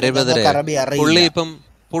മുത്താനിക്കലുണ്ട്, അറബി അറിയില്ല.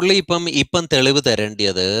 പുള്ളി ഇപ്പം തെളിവ്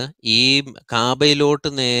തരേണ്ടത് ഈ കാബയിലോട്ട്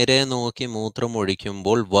നേരെ നോക്കി മൂത്രം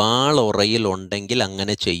ഒഴിക്കുമ്പോൾ വാൾ ഉറയിൽ ഉണ്ടെങ്കിൽ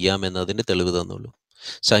അങ്ങനെ ചെയ്യാമെന്നതിന് തെളിവ് തന്നുള്ളൂ.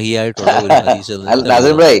 സഹിയായിട്ടുള്ള ഒരു ഹദീസ്.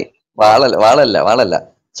 നാസറിൻ ഭായ്, വാളല്ല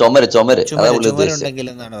ചുമര് അതാ പുള്ളി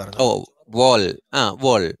ഉദ്ദേശിച്ചത്. ഓ വോൾ,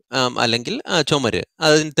 വോൾ അല്ലെങ്കിൽ ചുമര്,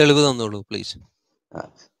 അതിന് തെളിവ് തന്നോളൂ പ്ലീസ്.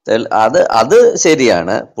 അത്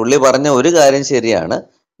ശരിയാണ്. പുള്ളി പറഞ്ഞ ഒരു കാര്യം ശരിയാണ്,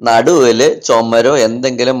 നടുവില് ചുമരോ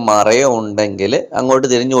എന്തെങ്കിലും മറയോ ഉണ്ടെങ്കിൽ അങ്ങോട്ട്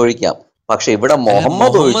തിരിഞ്ഞു ഒഴിക്കാം. പക്ഷെ ഇവിടെ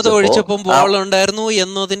മുഹമ്മദ് ഒഴിച്ചപ്പോൾ വാൾ ഉണ്ടായിരുന്നു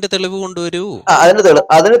എന്നതിന്റെ തെളിവ് കൊണ്ടുവരൂ.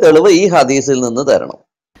 അതിന് തെളിവ് ഈ ഹദീസിൽ നിന്ന് തരണം.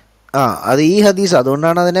 അത് ഈ ഹദീസ്,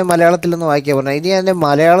 അതുകൊണ്ടാണ് അതിനെ മലയാളത്തിലൊന്ന് വായിക്കാൻ പറഞ്ഞത്. ഇനി അതിനെ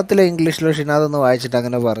മലയാളത്തിലോ ഇംഗ്ലീഷിലോ ഷിനാദൊന്ന് വായിച്ചിട്ട്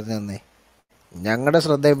അങ്ങനെ പറഞ്ഞു തന്നെ ഞങ്ങളുടെ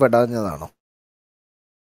ശ്രദ്ധയിൽപ്പെടാഞ്ഞതാണോ?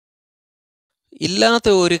 ഇല്ലാത്ത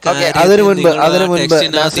ഒരു കാര്യം. അതിനു മുൻപ്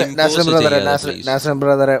നാസറിൻ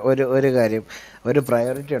ബ്രദറെ ഒരു കാര്യം, ഒരു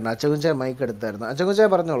പ്രയോറിറ്റി ഉണ്ട്. അച്ചകുഞ്ച മൈക്ക് എടുത്തായിരുന്നു. അച്ചകുഞ്ച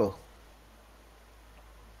പറഞ്ഞോളൂ.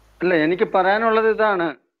 അല്ല, എനിക്ക് പറയാനുള്ളത് ഇതാണ്.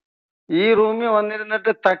 ഈ റൂമിൽ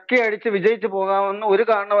വന്നിരുന്നിട്ട് തക്കി അടിച്ച് വിജയിച്ചു പോകാമെന്ന് ഒരു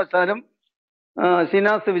കാരണവശാലും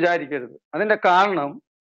ഷിനാസ് വിചാരിക്കരുത്. അതിന്റെ കാരണം,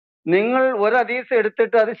 നിങ്ങൾ ഒരു ഹദീസ്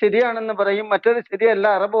എടുത്തിട്ട് അത് ശരിയാണെന്ന് പറയും, മറ്റേത് ശരിയല്ല,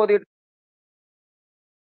 അറബ് ഓതി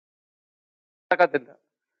നടക്കത്തില്ല.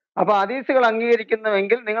 അപ്പൊ ഹദീസുകൾ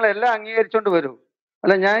അംഗീകരിക്കുന്നുവെങ്കിൽ നിങ്ങൾ എല്ലാം അംഗീകരിച്ചോണ്ട് വരൂ.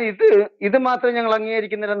 അല്ല, ഞാൻ ഇത് മാത്രം ഞങ്ങൾ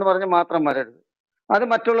അംഗീകരിക്കുന്നില്ലെന്ന് പറഞ്ഞ് മാത്രം വരരുത്. അത്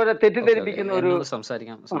മറ്റുള്ളവരെ തെറ്റിദ്ധരിപ്പിക്കുന്ന ഒരു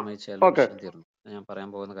സംസാരിക്കാൻ സമ്മതിച്ചാൽ ഞാൻ പറയാൻ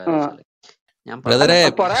പോകുന്ന കാര്യം,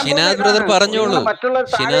 ഷിനാദ്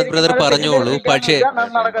ബ്രദർ പറഞ്ഞോളൂ. പക്ഷേ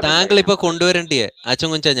താങ്കൾ ഇപ്പൊ കൊണ്ടുവരേണ്ടിയ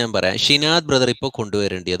അച്ചൻകുഞ്ച, ഞാൻ പറയാം, ഷിനാദ് ബ്രദർ ഇപ്പൊ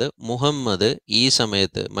കൊണ്ടുവരേണ്ടിയത് മുഹമ്മദ് ഈ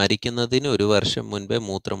സമയത്ത് മരിക്കുന്നതിന് 1 വർഷം മുൻപേ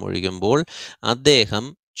മൂത്രമൊഴിക്കുമ്പോൾ അദ്ദേഹം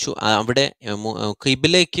അവിടെ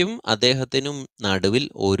കിബിലയ്ക്കും അദ്ദേഹത്തിനും നടുവിൽ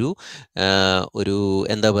ഒരു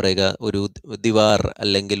എന്താ പറയുക, ഒരു ദിവാർ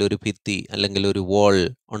അല്ലെങ്കിൽ ഒരു ഭിത്തി അല്ലെങ്കിൽ ഒരു വാൾ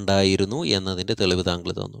ഉണ്ടായിരുന്നു എന്നതിൻ്റെ തെളിവ്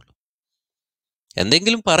താങ്കൾ തന്നുള്ളൂ.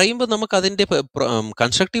 എന്തെങ്കിലും പറയുമ്പോൾ നമുക്ക് അതിൻ്റെ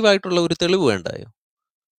കൺസ്ട്രക്റ്റീവ് ആയിട്ടുള്ള ഒരു തെളിവ് വേണ്ടായോ?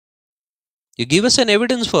 You give us an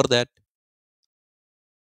evidence for that.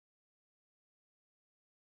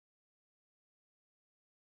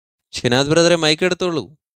 Shinad ബ്രദറെ മൈക്ക് എടുത്തോളൂ.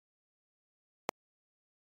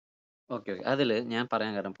 ഓക്കെ. അതിൽ ഞാൻ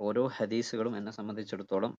പറയാൻ കാരണം ഓരോ ഹദീസുകളും എന്നെ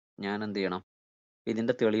സംബന്ധിച്ചിടത്തോളം ഞാൻ എന്ത് ചെയ്യണം,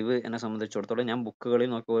 ഇതിന്റെ തെളിവ് എന്നെ സംബന്ധിച്ചിടത്തോളം ഞാൻ ബുക്കുകളിൽ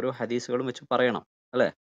നോക്കി ഓരോ ഹദീസുകളും വെച്ച് പറയണം, അല്ലേ?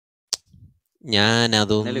 ഞാൻ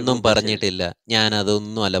അതൊന്നും പറഞ്ഞിട്ടില്ല. ഞാൻ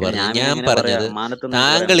അതൊന്നും അല്ല പറഞ്ഞത്. ഞാൻ പറഞ്ഞത്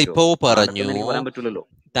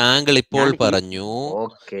താങ്കൾ ഇപ്പോൾ പറഞ്ഞു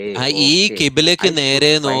ഈ കിബിലയ്ക്ക്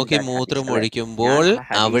നേരെ നോക്കി മൂത്രമൊഴിക്കുമ്പോൾ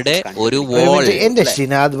അവിടെ ഒരു വോൾ. എന്റെ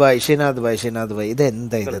ഷിനാദ് ഭായ്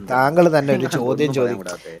ഇതെന്താ ഇത്? താങ്കൾ തന്നെ ഒരു ചോദ്യം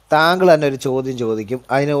ചോദിക്കും,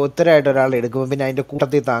 അതിന് ഉത്തരമായിട്ട് ഒരാൾ എടുക്കുമ്പോൾ പിന്നെ അതിന്റെ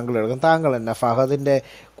കൂട്ടത്തിൽ താങ്കൾ എടുക്കും. താങ്കൾ തന്നെ ഫഹദിന്റെ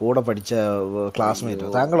കൂടെ പഠിച്ച ക്ലാസ്മേറ്റോ?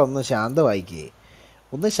 താങ്കളൊന്ന് ശാന്തമായിക്കേ,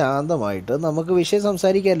 ഒന്ന് ശാന്തമായിട്ട് നമുക്ക് വിഷയം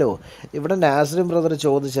സംസാരിക്കാമല്ലോ. ഇവിടെ നാസ്രിൻ ബ്രദർ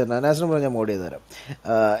ചോദിച്ചത്, നാസ്രിൻ ബ്രദർ ഞാൻ മോഡ് ചെയ്ത് തരാം.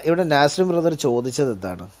 ഇവിടെ നാസ്രിൻ ബ്രദർ ചോദിച്ചത്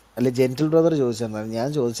എന്താണ്, അല്ലെ ജെന്റിൽ ബ്രദർ ചോദിച്ചതെന്താണ്, ഞാൻ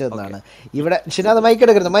ചോദിച്ചതെന്താണ്? ഇവിടെ ഷിനാദ് മൈക്ക്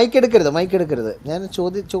എടുക്കരുത്. ഞാൻ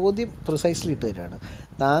ചോദ്യം പ്രിസൈസ്ലി ഇട്ട് തരാണ്.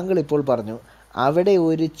 താങ്കൾ ഇപ്പോൾ പറഞ്ഞു അവിടെ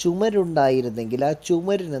ഒരു ചുമരുണ്ടായിരുന്നെങ്കിൽ ആ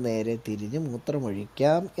ചുമരിന് നേരെ തിരിഞ്ഞ്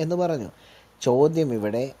മൂത്രമൊഴിക്കാം എന്ന് പറഞ്ഞു. ചോദ്യം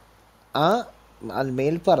ഇവിടെ ആ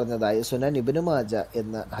മേൽ പറഞ്ഞതായ സുനൻ ഇബ്നു മാജ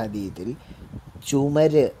എന്ന ഹദീസിൽ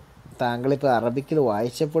ചുമര് താങ്കളിപ്പോൾ അറബിക്കിൽ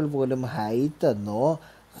വായിച്ചപ്പോൾ പോലും ഹൈത്ത് എന്നോ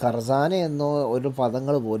ഖർസാന എന്നോ ഒരു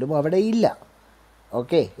പദങ്ങൾ പോലും അവിടെ ഇല്ല.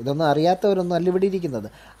 ഓക്കെ, ഇതൊന്നും അറിയാത്തവരൊന്നും അല്ല ഇവിടെ ഇരിക്കുന്നത്.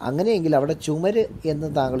 അങ്ങനെയെങ്കിൽ അവിടെ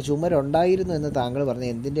ചുമരുണ്ടായിരുന്നു എന്ന് താങ്കൾ പറഞ്ഞ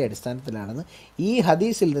എന്തിൻ്റെ അടിസ്ഥാനത്തിലാണെന്ന് ഈ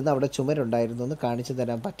ഹദീസിൽ നിന്ന് അവിടെ ചുമരുണ്ടായിരുന്നു എന്ന് കാണിച്ചു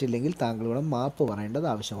തരാൻ പറ്റില്ലെങ്കിൽ താങ്കളിവിടെ മാപ്പ് പറയേണ്ടത്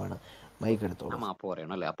ആവശ്യമാണ്. മൈക്ക് എടുത്തോളൂ. മാപ്പ്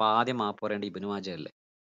പറയണം അല്ലേ? അപ്പൊ ആദ്യം മാപ്പ് പറയേണ്ട ഇബ്നു മാജ അല്ലേ?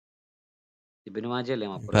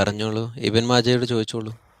 പറഞ്ഞോളൂ, ഇബ്നു മാജയോട്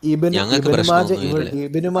ചോദിച്ചോളൂ. ഇബ്നു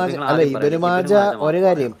മാജ ഒരു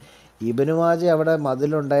കാര്യം, ഇബ്നു മാജ അവിടെ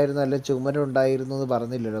മതിലുണ്ടായിരുന്നു അല്ലെ ചുമരുണ്ടായിരുന്നു എന്ന്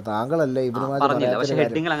പറഞ്ഞില്ലല്ലോ. താങ്കളല്ലേ ഇബ്നു മാജ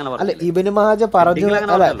അല്ല ഇബ്നു മാജ പറഞ്ഞു,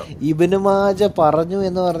 അല്ല ഇബ്നു മാജ പറഞ്ഞു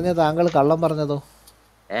എന്ന് പറഞ്ഞ താങ്കൾ കള്ളം പറഞ്ഞതോ?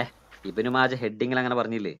 ഇബ്നു മാജ ഹെഡിങ്ങിൽ അങ്ങനെ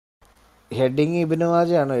പറഞ്ഞില്ലേ? ഹെഡിങ് ഇബ്നു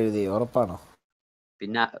മാജയാണോ എഴുതി? ഉറപ്പാണോ?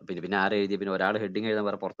 പിന്നെ ആരെ എഴുതി? പിന്നെ ഒരാൾ ഹെഡിങ് എഴുതാൻ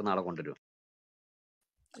വേറെ പുറത്തുനിന്ന് ആളെ കൊണ്ടുവരും.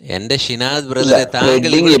 എന്റെ ഷിനാദ് ബ്രദറെ,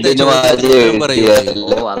 താങ്കൾ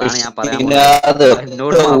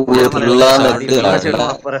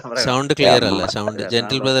സൗണ്ട് ക്ലിയർ അല്ല.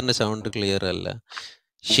 ജെന്റിൽ ബ്രദറിന്റെ സൗണ്ട് ക്ലിയർ അല്ല.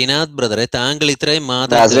 ഷിനാദ് ബ്രദറെ, താങ്കൾ ഇത്രയും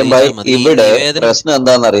മാത്രം പ്രശ്നം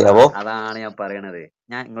എന്താണെന്നറിയാവോ? അതാണ് ഞാൻ പറയണത്.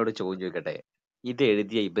 ഞാൻ ഇങ്ങോട്ട് ചോദ്യം ചോദിക്കട്ടെ, ഇത്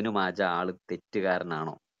എഴുതിയ ഇബ്നു മാജ ആള്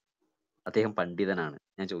തെറ്റുകാരനാണോ? അദ്ദേഹം പണ്ഡിതനാണ്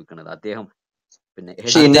ഞാൻ ചോദിക്കണത്. അദ്ദേഹം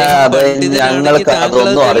ഞങ്ങൾക്ക്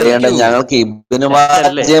അതൊന്നും അറിയേണ്ട. ഞങ്ങൾക്ക് ഇബ്നു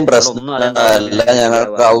മാജയും പ്രശ്നമല്ല,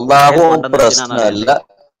 ഞങ്ങൾക്ക് അള്ളാഹുവും പ്രശ്നമല്ല,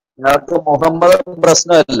 ഞങ്ങൾക്ക് മുഹമ്മദും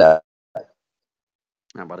പ്രശ്നമല്ല.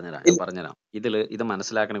 ഞാൻ പറഞ്ഞുതരാം. ഇത്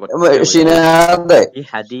മനസ്സിലാക്കണ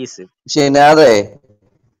ഷിനാദേ,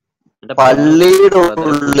 പള്ളിയുടെ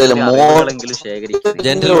ഉള്ളിൽ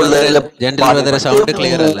സൗണ്ട്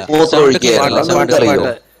ക്ലിയർ അല്ല.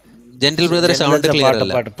 ജെന്റിൽ ബ്രദറെ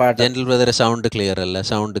സൗണ്ട് ക്ലിയർ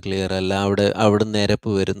അല്ല. അവിടെ നിരപ്പ്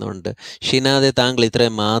വരുന്നുണ്ട്. ഷിനാദെ, താങ്കൾ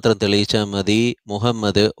ഇത്രയും മാത്രം തെളിയിച്ചാൽ മതി.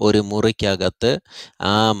 മുഹമ്മദ് ഒരു മുറിക്കകത്ത്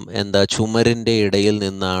ചുമരിന്റെ ഇടയിൽ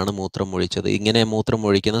നിന്നാണ് മൂത്രം ഒഴിച്ചത്. ഇങ്ങനെ മൂത്രം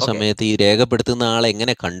ഒഴിക്കുന്ന സമയത്ത് ഈ രേഖപ്പെടുത്തുന്ന ആളെ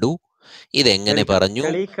എങ്ങനെ കണ്ടു, ഇതെങ്ങനെ പറഞ്ഞു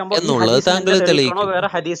എന്നുള്ളത് താങ്കൾ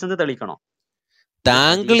തെളിയിക്കണോ?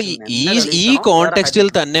 താങ്കൾ ഈ കോണ്ടെക്സ്റ്റിൽ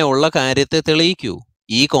തന്നെ ഉള്ള കാര്യത്തെ തെളിയിക്കൂ.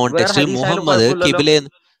 ഈ കോണ്ടെക്സ്റ്റിൽ മുഹമ്മദ്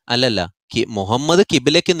മുഹമ്മദ്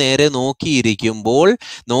കിബിലയ്ക്ക് നേരെ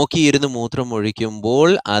നോക്കിയിരുന്ന് മൂത്രമൊഴിക്കുമ്പോൾ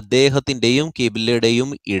അദ്ദേഹത്തിന്റെയും കിബിലയുടെയും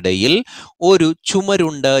ഇടയിൽ ഒരു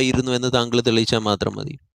ചുമരുണ്ടായിരുന്നു എന്ന് താങ്കൾ തെളിയിച്ചാൽ മാത്രം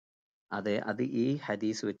മതി. അതെ, അത് ഈ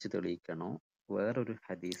ഹദീസ് വെച്ച് തെളിയിക്കണോ? വേറൊരു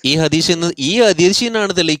ഹദീസ്? ഈ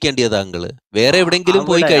ഹദീസിനാണ് തെളിയിക്കേണ്ടത്. താങ്കൾ വേറെ എവിടെയെങ്കിലും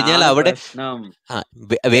പോയി കഴിഞ്ഞാൽ അവിടെ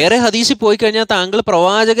വേറെ ഹദീസിൽ പോയി കഴിഞ്ഞാൽ താങ്കൾ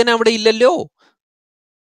പ്രവാചകൻ അവിടെ ഇല്ലല്ലോ.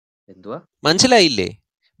 എന്തുവാ മനസ്സിലായില്ലേ?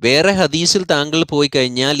 വേറെ ഹദീസിൽ താങ്കൾ പോയി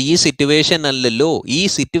കഴിഞ്ഞാൽ ഈ സിറ്റുവേഷൻ അല്ലല്ലോ. ഈ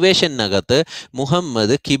സിറ്റുവേഷനകത്ത്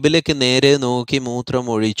മുഹമ്മദ് കിബിലയ്ക്ക് നേരെ നോക്കി മൂത്രം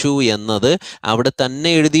ഒഴിച്ചു എന്നത് അവിടെ തന്നെ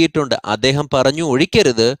എഴുതിയിട്ടുണ്ട്. അദ്ദേഹം പറഞ്ഞു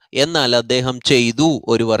ഒഴിക്കരുത്, എന്നാൽ അദ്ദേഹം ചെയ്തു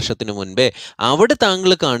 1 വർഷത്തിന് മുൻപേ. അവിടെ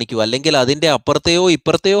താങ്കൾ കാണിക്കൂ, അല്ലെങ്കിൽ അതിൻ്റെ അപ്പുറത്തെയോ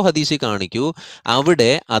ഇപ്പുറത്തെയോ ഹദീസിൽ കാണിക്കൂ.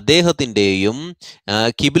 അവിടെ അദ്ദേഹത്തിൻ്റെയും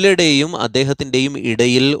കിബിലയുടെയും അദ്ദേഹത്തിൻ്റെയും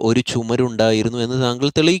ഇടയിൽ ഒരു ചുമരുണ്ടായിരുന്നു എന്ന് താങ്കൾ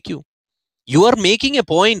തെളിയിക്കൂ. You are making A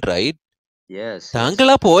point, right? താങ്കൾ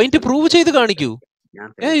ആ പോയിന്റ് പ്രൂവ് ചെയ്ത് കാണിക്കൂ. ഞാൻ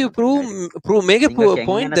Yeah, you തെളിയിക്കാം കാര്യം. make a നിങ്ങൾക്ക്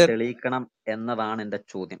point എങ്ങനെ there. തെളിയിക്കണം എന്നതാണ് എന്റെ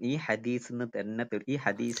ചോദ്യം. ഈ ഹദീസിന് തന്നെ ഈ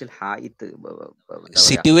ഹദീസിൽ ഹായിത്ത് എന്താ പറയാ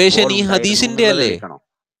സിറ്റുവേഷൻ ഹോൾ ഈ ഉണ്ടായിരുന്നു ഹദീസിന്റെ എന്നുള്ളത് അല്ലേ, തെളിയിക്കണോ?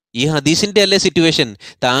 ഈ ഹദീസിന്റെ അല്ലേ സിറ്റുവേഷൻ.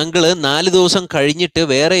 താങ്കൾ 4 ദിവസം കഴിഞ്ഞിട്ട്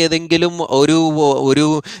വേറെ ഏതെങ്കിലും ഒരു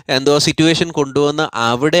എന്തോ സിറ്റുവേഷൻ കൊണ്ടുവന്ന്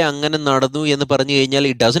അവിടെ അങ്ങനെ നടന്നു എന്ന് പറഞ്ഞു കഴിഞ്ഞാൽ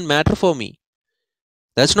it doesn't matter for me.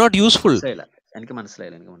 That's not useful. എനിക്ക്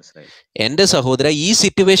മനസ്സിലായില്ല. എന്റെ സഹോദര, ഈ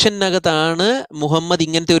സിറ്റുവേഷനകത്താണ് മുഹമ്മദ്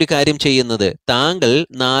ഇങ്ങനത്തെ ഒരു കാര്യം ചെയ്യുന്നത്. താങ്കൾ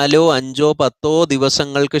 4, 5, 10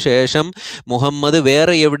 ദിവസങ്ങൾക്ക് ശേഷം മുഹമ്മദ്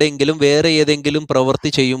വേറെ ഏതെങ്കിലും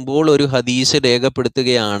പ്രവൃത്തി ചെയ്യുമ്പോൾ ഒരു ഹദീസ്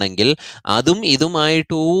രേഖപ്പെടുത്തുകയാണെങ്കിൽ അതും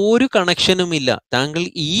ഇതുമായിട്ട് ഒരു കണക്ഷനുമില്ല. താങ്കൾ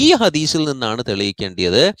ഈ ഹദീസിൽ നിന്നാണ്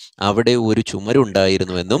തെളിയിക്കേണ്ടത് അവിടെ ഒരു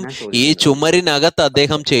ചുമരുണ്ടായിരുന്നുവെന്നും ഈ ചുമരിനകത്ത്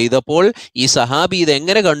അദ്ദേഹം ചെയ്തപ്പോൾ ഈ സഹാബി ഇത്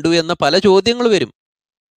എങ്ങനെ കണ്ടു എന്ന പല ചോദ്യങ്ങൾ വരും.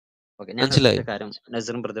 മനസ്സിലായി?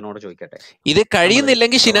 ചോദിക്കട്ടെ, ഇത്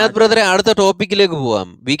കഴിയുന്നില്ലെങ്കിൽ ഷിനാദ് ബ്രദറെ അടുത്ത ടോപ്പിക്കിലേക്ക് പോവാം.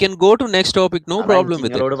 We can go to next topic, no problem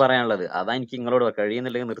with നിങ്ങളോട് പറയാനുള്ളത്. അതാ എനിക്ക് നിങ്ങളോട്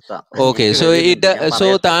കഴിയുന്നില്ലെങ്കിൽ നിർത്താം. ഓക്കെ, സോ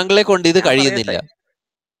താങ്കളെ കൊണ്ട് ഇത് കഴിയുന്നില്ല.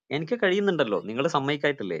 എനിക്ക് കഴിയുന്നുണ്ടല്ലോ, നിങ്ങൾ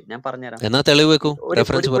സമ്മതിക്കായിട്ടില്ലേ? ഞാൻ പറഞ്ഞുതരാം. എന്നാ തെളിവ് വെക്കൂ,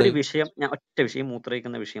 ഒരു വിഷയം, ഞാൻ ഒറ്റ വിഷയം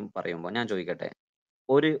മൂത്രയിക്കുന്ന വിഷയം പറയുമ്പോൾ ഞാൻ ചോദിക്കട്ടെ,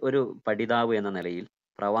 ഒരു പഠിതാവ് എന്ന നിലയിൽ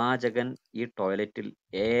പ്രവാചകൻ ഈ ടോയ്ലറ്റിൽ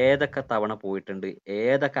ഏതൊക്കെ തവണ പോയിട്ടുണ്ട്,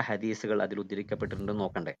 ഏതൊക്കെ ഹദീസുകൾ അതിൽ ഉദ്ധരിക്കപ്പെട്ടിട്ടുണ്ട്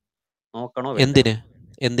നോക്കണ്ടേ? നോക്കണോ? എന്തിന്?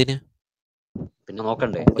 പിന്നെ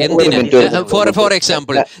നോക്കണ്ടേ? ഫോർ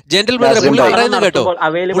എക്സാമ്പിൾ ജെന്റിൽ ബ്രദർ പുള്ളി പറയുന്നത് കേട്ടോ,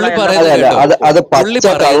 അത്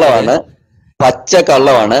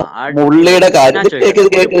പച്ചക്കള്ളമാണ്. പുള്ളിയുടെ കാര്യം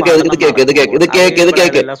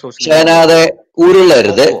കേക്ക് ഷനാദെ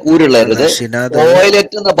ഉരുളരുത്.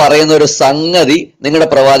 ടോയ്ലറ്റ് എന്ന് പറയുന്ന ഒരു സംഗതി നിങ്ങളുടെ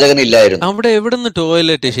പ്രവാചകൻ ഇല്ലായിരുന്നു. അവിടെ എവിടുന്ന്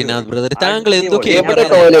ടോയ്ലറ്റ് ഷിനാദ് ബ്രദർ? താങ്കൾ എവിടെ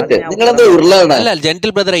ടോയ്ലറ്റ്? നിങ്ങളെന്താ ഉരുളാണ്? അല്ല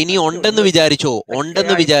ജെന്റിൽ ബ്രദർ, ഇനി ഉണ്ടെന്ന് വിചാരിച്ചോ?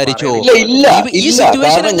 ഇല്ല.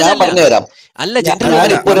 കാരണം ഞാൻ പറഞ്ഞുതരാം. അല്ല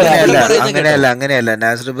അങ്ങനെയല്ല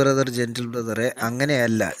നാസർ ബ്രദർ, ജെന്റിൽ ബ്രദറെ,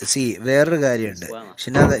 അങ്ങനെയല്ല. സി, വേറൊരു കാര്യമുണ്ട്.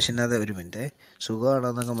 ഷിനാദ ഒരു മിനിറ്റ്,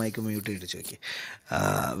 സുഖമാണോന്നൊക്കെ മൈക്ക് മ്യൂട്ട് ചെയ്തിട്ട് ചോദിക്കുക.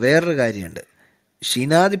 വേറൊരു കാര്യമുണ്ട്.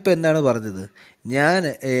 ഷിനാദ് ഇപ്പം എന്താണ് പറഞ്ഞത്? ഞാൻ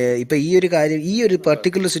ഇപ്പം ഈ ഒരു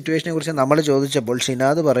പർട്ടിക്കുലർ സിറ്റുവേഷനെ കുറിച്ച് നമ്മൾ ചോദിച്ചപ്പോൾ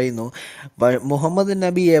ഷിനാദ് പറയുന്നു മുഹമ്മദ്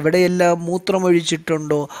നബി എവിടെയെല്ലാം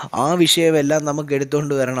മൂത്രമൊഴിച്ചിട്ടുണ്ടോ ആ വിഷയമെല്ലാം നമുക്ക്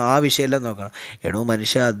എടുത്തുകൊണ്ട് വരണം, ആ വിഷയമെല്ലാം നോക്കണം.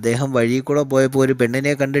 മനുഷ്യ, അദ്ദേഹം വഴി കൂടെ പോയപ്പോൾ ഒരു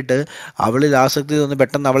പെണ്ണിനെ കണ്ടിട്ട് അവളിൽ ആസക്തി തോന്നി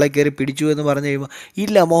പെട്ടെന്ന് അവളെ കയറി പിടിച്ചു എന്ന് പറഞ്ഞു കഴിയുമ്പോൾ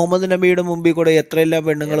ഇല്ല, മുഹമ്മദ് നബിയുടെ മുമ്പിൽ കൂടെ എത്രയെല്ലാം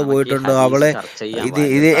പെണ്ണുങ്ങൾ പോയിട്ടുണ്ടോ അവളെ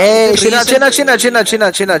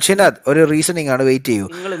ഷിനാദ് ഒരു റീസണിങ് ആണ്, വെയിറ്റ് ചെയ്യൂ.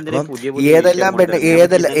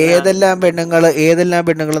 ഏതെല്ലാം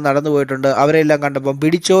പെണ്ണുങ്ങൾ നടന്നു പോയിട്ടുണ്ട്, അവരെല്ലാം കണ്ടപ്പോൾ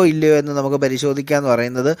പിടിച്ചോ ഇല്ലയോ എന്ന് നമുക്ക് പരിശോധിക്കാന്ന്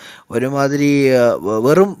പറയുന്നത് ഒരുമാതിരി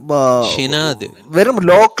വെറും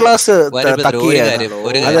ലോ ക്ലാസ് തക്കിയാണ്.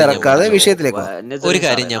 അത് ഇറക്കാതെ വിഷയത്തിലേക്ക് ഒരു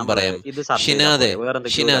കാര്യം ഞാൻ പറയാം.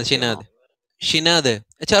 ഷിനാദ്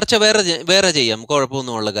ചർച്ച വേറെ ചെയ്യാം,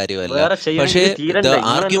 കുഴപ്പമൊന്നുമുള്ള കാര്യമല്ല. പക്ഷേ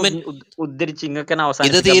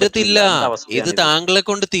ഇത് തീരത്തില്ല, ഇത് താങ്കളെ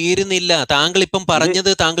കൊണ്ട് തീരുന്നില്ല. താങ്കൾ ഇപ്പം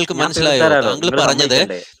പറഞ്ഞത് താങ്കൾക്ക് മനസ്സിലായോ? താങ്കൾ പറഞ്ഞത്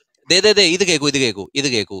ഇത്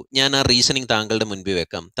കേൾക്കൂ. ഞാൻ ആ റീസണിങ് താങ്കളുടെ മുൻപിൽ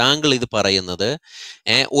വെക്കാം. താങ്കൾ ഇത് പറയുന്നത്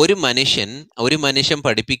ഒരു മനുഷ്യൻ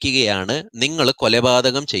പഠിപ്പിക്കുകയാണ്, നിങ്ങൾ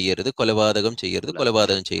കൊലപാതകം ചെയ്യരുത്.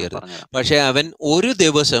 പക്ഷെ അവൻ ഒരു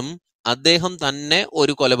ദിവസം അദ്ദേഹം തന്നെ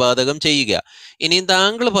ഒരു കൊലപാതകം ചെയ്യുക. ഇനി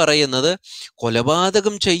താങ്കൾ പറയുന്നത്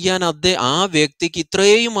കൊലപാതകം ചെയ്യാൻ ആ വ്യക്തിക്ക്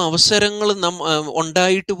ഇത്രയും അവസരങ്ങൾ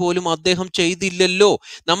ഉണ്ടായിട്ട് പോലും അദ്ദേഹം ചെയ്തില്ലല്ലോ,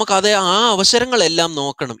 നമുക്കത് ആ അവസരങ്ങളെല്ലാം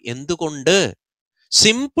നോക്കണം. എന്തുകൊണ്ട്?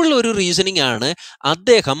 സിമ്പിൾ ഒരു റീസണിങ് ആണ്.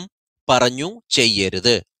 അദ്ദേഹം പറഞ്ഞു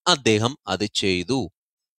ചെയ്യരുത്, അദ്ദേഹം അത് ചെയ്തു.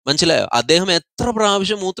 മനസ്സിലായോ? അദ്ദേഹം എത്ര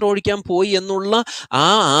പ്രാവശ്യം മൂത്രമൊഴിക്കാൻ പോയി എന്നുള്ള ആ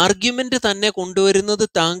ആർഗ്യുമെന്റ് തന്നെ കൊണ്ടുവരുന്നത്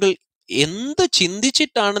താങ്കൾ എന്ത്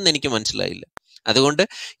ചിന്തിച്ചിട്ടാണെന്ന് എനിക്ക് മനസ്സിലായില്ല. അതുകൊണ്ട്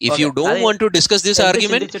if you don't want to discuss this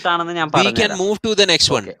argument we can move to the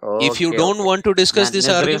next one. If you don't want to discuss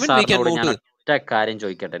this argument we can move to. കാര്യം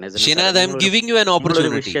ചോദിക്കട്ടെ Shinad, I M giving you an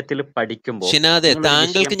opportunity. വിഷയത്തിൽ പഠിക്കുമ്പോൾ ഷിനാദ്,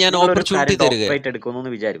 താങ്കൾക്ക് ഞാൻ opportunity തരിക. എടുക്കുന്നു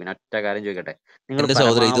വിചാരിക്കും. ഒറ്റ കാര്യം ചോദിക്കട്ടെ, നിങ്ങൾ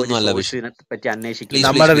പറ്റി അന്വേഷിക്കില്ല.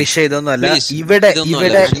 നമ്മുടെ വിഷയം ഇതൊന്നും അല്ല. ഇവിടെ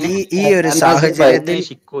ഈ ഒരു സാഹചര്യത്തിൽ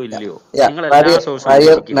അന്വേഷിക്കോ ഇല്ലയോ?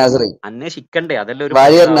 അന്വേഷിക്കണ്ടേ? അതല്ല ഒരു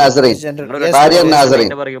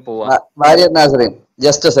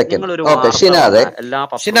ജസ്റ്റ് എ സെക്കൻഡ്. ഓക്കെ,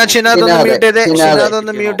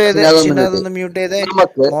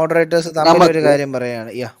 ഒരു കാര്യം പറയാണ്.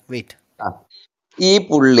 ഈ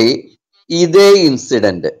പുള്ളി ഇതേ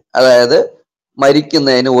ഇൻസിഡന്റ്, അതായത്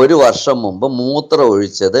മരിക്കുന്നതിന് 1 വർഷം മുമ്പ് മൂത്രം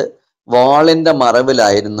ഒഴിച്ചത് വാളിന്റെ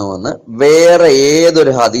മറവിലായിരുന്നുവെന്ന് വേറെ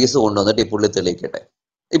ഏതൊരു ഹദീസ് കൊണ്ടുവന്നിട്ട് ഈ പുള്ളി തെളിയിക്കട്ടെ.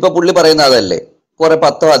 ഇപ്പൊ പുള്ളി പറയുന്ന അതല്ലേ, കുറെ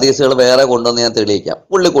 10 ഹദീസുകൾ വേറെ കൊണ്ടുവന്ന് ഞാൻ തെളിയിക്കാം.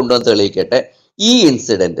 പുള്ളി കൊണ്ടുവന്ന് തെളിയിക്കട്ടെ. ഈ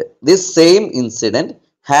incident, this same incident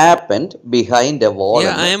happened behind a wall.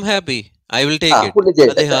 Yeah, I am happy. I will take it. പുള്ളി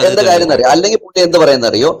ചെയ്യട്ടെ. അദ്ദേഹം അത് എന്താ കാര്യം എന്നറിയോ? തെളിയിക്കട്ടെ. അല്ലെങ്കിൽ പുള്ളി എന്ത്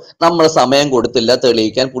പറയുന്നറിയോ? നമ്മൾ സമയം കൊടുത്തില്ല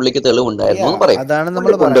തെളിയിക്കാൻ, പുള്ളിക്ക് തെളിവുണ്ടായിരുന്നു എന്ന് പറയും. അതാണ്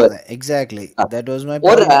നമ്മൾ പുള്ളി കൊണ്ടുവരും. പറയുന്നത്. Exactly that was my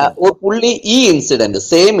point. പുള്ളി ഈ ഇൻസിഡന്റ്,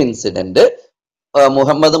 സെയിം ഇൻസിഡന്റ്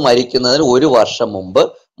മുഹമ്മദ് മരിക്കുന്നതിന് 1 വർഷം മുമ്പ്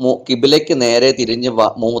കിബിലയ്ക്ക് നേരെ തിരിഞ്ഞ്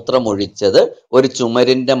മൂത്രമൊഴിച്ചത് ഒരു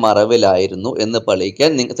ചുമരിന്റെ മറവിലായിരുന്നു എന്ന്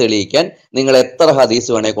തെളിയിക്കാൻ നിങ്ങൾ എത്ര ഹദീസ്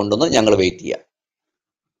വേണേ കൊണ്ടുവന്ന് ഞങ്ങൾ വെയിറ്റ് ചെയ്യാം.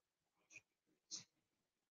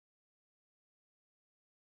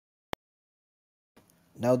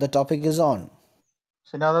 Now the topic is on.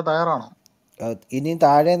 Shinad തയ്യാറാണോ? ഇനി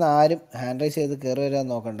താഴെ നിന്ന് ആരും ഹാൻഡ് റൈസ് ചെയ്ത് കയറി വരാൻ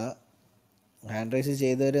നോക്കണ്ട. ഹാൻഡ് റൈസ്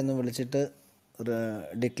ചെയ്തവരൊന്നും വിളിച്ചിട്ട്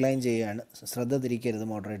ഡിക്ലൈൻ ചെയ്യാണ്. ശ്രദ്ധ തിരിക്കരുത്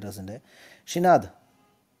മോഡറേറ്റേഴ്സിൻ്റെ. ഷിനാദ്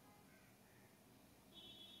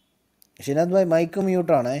ഭായ് മൈക്ക്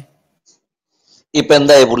മ്യൂട്ടാണേ. ഇപ്പൊ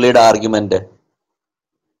എന്തായി പുള്ളിയുടെ ആർഗ്യുമെന്റ്?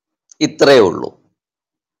 ഇത്രയേ ഉള്ളൂ.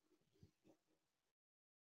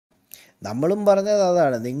 നമ്മളും പറഞ്ഞത്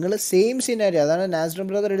അതാണ്. നിങ്ങൾ സെയിം സിനാരിയോ, അതാണ് നാസറൻ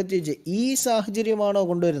ബ്രദർ എടുത്ത് ചോദിച്ചത്. ഈ സാഹചര്യമാണോ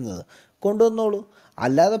കൊണ്ടുവരുന്നത്? കൊണ്ടുവന്നോളൂ.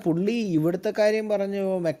 അല്ലാതെ പുള്ളി ഇവിടുത്തെ കാര്യം പറഞ്ഞു,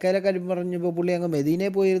 മെക്കയിലെ കാര്യം പറഞ്ഞപ്പോൾ പുള്ളി അങ്ങ്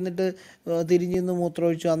മെദീനയിൽ പോയിരുന്നിട്ട് തിരിഞ്ഞു നിന്ന്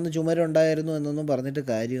മൂത്രമൊഴിച്ചു, അന്ന് ചുമരുണ്ടായിരുന്നു എന്നൊന്നും പറഞ്ഞിട്ട്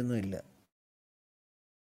കാര്യമൊന്നുമില്ല.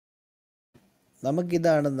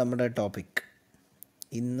 നമുക്കിതാണ് നമ്മുടെ ടോപ്പിക്.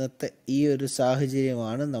 ഇന്നത്തെ ഈ ഒരു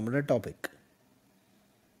സാഹചര്യമാണ് നമ്മുടെ ടോപ്പിക്.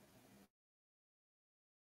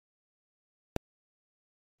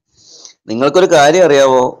 നിങ്ങൾക്കൊരു കാര്യം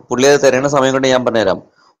അറിയാവോ? പുള്ളി അത് തരുന്ന സമയം കൊണ്ട് ഞാൻ പറഞ്ഞുതരാം.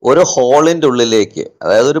 ഒരു ഹോളിന്റെ ഉള്ളിലേക്ക്,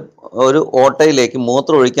 അതായത് ഒരു ഓട്ടയിലേക്ക്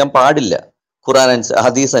മൂത്രം ഒഴിക്കാൻ പാടില്ല ഖുർആൻ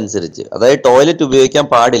ഹദീസ് അനുസരിച്ച്. അതായത് ടോയ്ലറ്റ് ഉപയോഗിക്കാൻ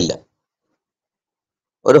പാടില്ല.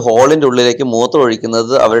 ഒരു ഹോളിന്റെ ഉള്ളിലേക്ക് മൂത്രം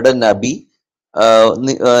ഒഴിക്കുന്നത് അവരുടെ നബി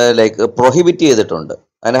ലൈക്ക് പ്രൊഹിബിറ്റ് ചെയ്തിട്ടുണ്ട്.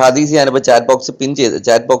 അതിന് ഹദീസ് ഞാനിപ്പോൾ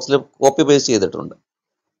ചാറ്റ് ബോക്സിൽ കോപ്പി പേസ്റ്റ് ചെയ്തിട്ടുണ്ട്.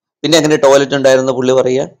 പിന്നെ എങ്ങനെ ടോയ്ലറ്റ് ഉണ്ടായിരുന്നു പുള്ളി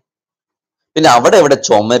പറയുക? പിന്നെ അവിടെ എവിടെ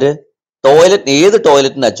ചുമര്? ടോയ്ലറ്റ്, ഏത്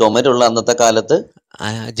ടോയ്ലറ്റിനാ ചുമരുള്ള അന്നത്തെ കാലത്ത്?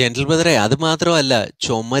 ജെന്റിൽ ബ്രദറെ, അത് മാത്രമല്ല,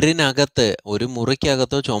 ചുമരിനകത്ത്, ഒരു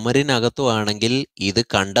മുറിക്കകത്തോ ചുമരിനകത്തോ ആണെങ്കിൽ ഇത്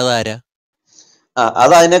കണ്ടതാരാ?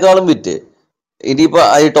 അത് അതിനേക്കാളും വിറ്റ്. ഇനിയിപ്പോ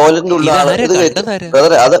ഈ ടോയ്ലറ്റിന്റെ ഉള്ള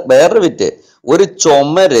ബ്രദറെ, അത് വേറൊരു വിറ്റ്. ഒരു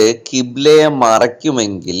ചുമര് കിബ്ലയെ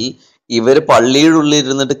മറയ്ക്കുമെങ്കിൽ ഇവര് പള്ളിയുടെ ഉള്ളിൽ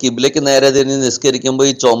ഇരുന്നിട്ട് കിബ്ലയ്ക്ക് നേരെ തിരിഞ്ഞ് നിസ്കരിക്കുമ്പോ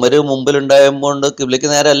ഈ ചുമര് മുമ്പിലുണ്ടായതുകൊണ്ട്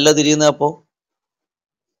കിബ്ലയ്ക്ക് നേരെ അല്ല തിരിയുന്നത്. അപ്പോ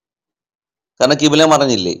കാരണം കിബ്ല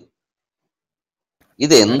മറഞ്ഞില്ലേ?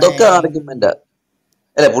 ഇത് എന്തൊക്കെ ആർഗ്യുമെന്റാ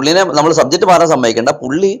അല്ലെ? പുള്ളിനെ നമ്മൾ സബ്ജക്ട് മാറാൻ സമ്മതിക്കണ്ട.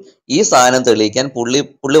 പുള്ളി ഈ സാധനം തെളിയിക്കാൻ പുള്ളി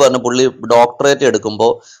പറഞ്ഞു, പുള്ളി ഡോക്ടറേറ്റ്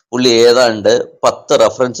എടുക്കുമ്പോൾ പുള്ളി ഏതാണ്ട് 10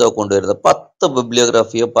 റെഫറൻസോ കൊണ്ടുവരുന്നത്, 10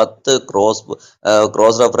 ബിബ്ലിയോഗ്രഫിയോ, 10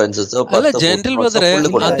 ക്രോസ് റെഫറൻസസോ. ജെന്റിൽ ബ്രദറെ,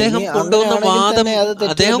 അദ്ദേഹം കൊണ്ടുവന്ന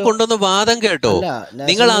വാദം കേട്ടോ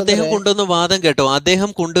നിങ്ങൾ? അദ്ദേഹം കൊണ്ടുവന്ന വാദം കേട്ടോ?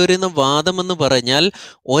 അദ്ദേഹം കൊണ്ടുവരുന്ന വാദം എന്ന് പറഞ്ഞാൽ,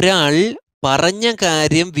 ഒരാൾ പറഞ്ഞ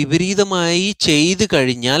കാര്യം വിപരീതമായി ചെയ്തു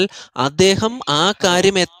കഴിഞ്ഞാൽ അദ്ദേഹം ആ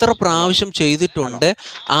കാര്യം എത്ര പ്രാവശ്യം ചെയ്തിട്ടുണ്ട്,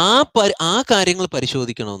 ആ കാര്യങ്ങൾ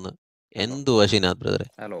പരിശോധിക്കണമെന്ന്. എന്തുവാ ഷിനാദ് ബ്രദറെ?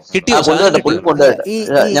 കിട്ടിയോ?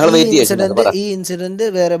 ഈ ഇൻസിഡന്റ്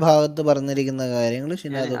വേറെ ഭാഗത്ത് പറഞ്ഞിരിക്കുന്ന കാര്യങ്ങൾ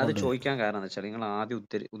അത് ചോദിക്കാൻ കാരണം എന്താ വെച്ചാൽ, നിങ്ങൾ ആദ്യം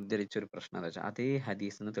ഉദ്ധരിച്ച ഒരു പ്രശ്നം എന്താ വെച്ചാൽ, അതേ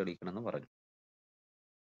ഹദീസിന് തെളിയിക്കണം എന്ന് പറഞ്ഞു.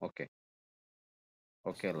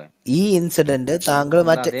 ഓക്കെ അല്ലേ? ഈ ഇൻസിഡന്റ് താങ്കൾ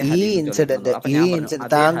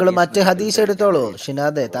താങ്കൾ മറ്റ് ഹദീസ് എടുത്തോളൂ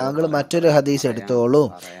ഷിനാദെ. താങ്കൾ മറ്റൊരു ഹദീസ്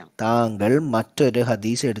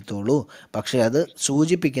എടുത്തോളൂ. പക്ഷെ അത്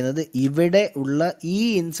സൂചിപ്പിക്കുന്നത് ഇവിടെ ഉള്ള ഈ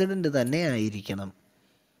ഇൻസിഡന്റ് തന്നെ ആയിരിക്കണം.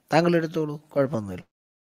 താങ്കൾ എടുത്തോളൂ, കുഴപ്പമൊന്നുമില്ല.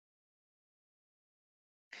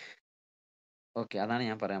 ഓക്കെ, അതാണ്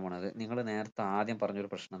ഞാൻ പറയാൻ പോണത്. നിങ്ങൾ നേരത്തെ ആദ്യം പറഞ്ഞൊരു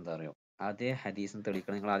പ്രശ്നം എന്താ അറിയോ? അതേ ഹദീസിന്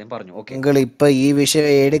തെളിയിക്കണം നിങ്ങൾ ആദ്യം പറഞ്ഞു. ഓക്കെ, താങ്കൾ ഇപ്പൊ ഈ വിഷയം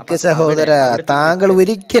എടുക്ക സഹോദര, താങ്കൾ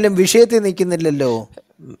ഒരിക്കലും വിഷയത്തിൽ നിൽക്കുന്നില്ലല്ലോ.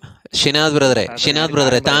 ഷിനാദ്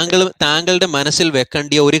ബ്രദറെ, താങ്കളുടെ മനസ്സിൽ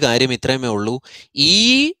വെക്കേണ്ടിയ ഒരു കാര്യം ഇത്രയുമേ ഉള്ളൂ.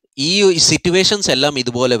 ഈ സിറ്റുവേഷൻസ് എല്ലാം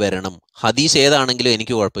ഇതുപോലെ വരണം. ഹദീസ് ഏതാണെങ്കിലും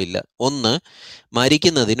എനിക്ക് കുഴപ്പമില്ല. ഒന്ന്,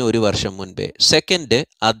 മരിക്കുന്നതിന് 1 വർഷം മുൻപേ. സെക്കൻഡ്,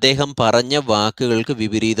 അദ്ദേഹം പറഞ്ഞ വാക്കുകൾക്ക്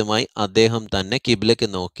വിപരീതമായി അദ്ദേഹം തന്നെ കിബ്ലയ്ക്ക്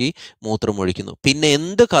നോക്കി മൂത്രമൊഴിക്കുന്നു. പിന്നെ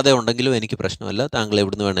എന്ത് കഥ ഉണ്ടെങ്കിലും എനിക്ക് പ്രശ്നമല്ല, താങ്കൾ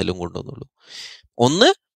എവിടുന്ന് വേണേലും കൊണ്ടുവന്നുള്ളൂ.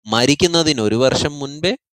 ഒന്ന്, മരിക്കുന്നതിന് 1 വർഷം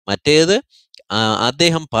മുൻപേ. മറ്റേത്,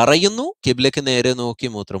 അദ്ദേഹം പറയുന്നു കിബ്ലയ്ക്ക് നേരെ നോക്കി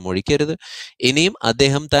മൂത്രമൊഴിക്കരുത്. ഇനിയും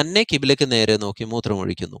അദ്ദേഹം തന്നെ കിബ്ലയ്ക്ക് നേരെ നോക്കി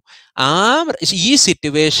മൂത്രമൊഴിക്കുന്നു. ഈ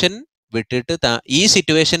സിറ്റുവേഷൻ വിട്ടിട്ട് ഈ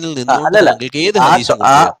സിറ്റുവേഷനിൽ നിന്നുകൊണ്ട് താങ്കൾക്ക് ഏത് ഹദീസും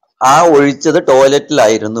ഒഴിച്ചത്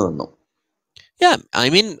ടോയ്ലറ്റിലായിരുന്നു എന്നും ഐ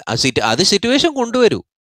മീൻ അത് സിറ്റുവേഷൻ കൊണ്ടുവരൂ.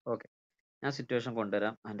 ഓക്കെ, ഞാൻ സിറ്റുവേഷൻ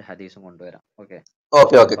കൊണ്ടുവരാം, അതിന്റെ ഹദീസും കൊണ്ടുവരാം. ഓക്കെ,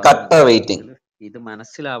 ഇത്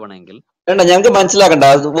മനസ്സിലാവണമെങ്കിൽ ഞങ്ങൾക്ക് മനസ്സിലാക്കണ്ട,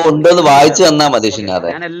 ഉണ്ടെന്ന് വായിച്ചു തന്നാ മതി.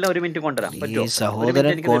 ഞാൻ എല്ലാം 1 മിനിറ്റ് കൊണ്ടുവരാം.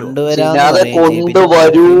 സഹോദരൻ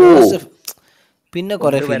കൊണ്ടുവരൂ. പിന്നെ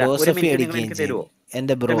കുറെ ഫിലോസഫി അടിക്കുകയും ചെയ്യും.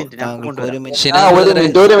 എന്റെ ഒരു ബ്രോ മിനിറ്റ് ഞാൻ താങ്കൾക്ക് കൊണ്ടുവരാം. ഒരു മിനിറ്റ് ഷിനാദ് ഒരു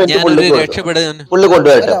ബ്രദറെ, മിനിറ്റ് ഞാനൊരു പുള്ളിക്ക് രക്ഷപ്പെടാൻ പുള്ളി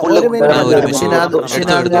കൊണ്ടുവരട്ടെ. അല്ല പുള്ളി ഒരു മിനിറ്റ് ഒരു മിനിറ്റ് മിനിറ്റ് ഷിനാദ് എടുത്തു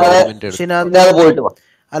ഷിനാദിന് ഒരു മിനിറ്റ് എടുത്തു. ഷിനാദിന് പോയിട്ട് വാ.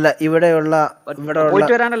 അല്ല ഇവിടെയുള്ള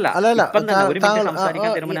പോയിട്ട് വരാനല്ല, അല്ല അല്ല ഇപ്പം തന്നെ ഒരു മിനിറ്റ് താങ്കൾ സംസാരിക്കാൻ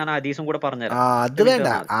തരുമ്പോൾ ഞാൻ ഹദീസും കൂടെ പറഞ്ഞുതരാം. അത് വേണ്ട,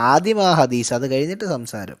 ആദ്യം ആ ഹദീസ്, അത് കഴിഞ്ഞിട്ട്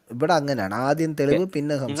സംസാരം. ഇവിടെ അങ്ങനെയാണ്, ആദ്യം തെളിവ്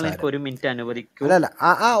പിന്നെ നിങ്ങൾ സംസാരം. എനിക്ക് ഒരു മിനിറ്റ് അനുവദിക്കൂ. അല്ല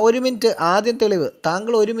ഒരു മിനിറ്റ് ആദ്യം തെളിവ്.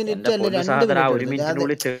 താങ്കൾ ഒരു മിനിറ്റ് അല്ല 2 ഒരു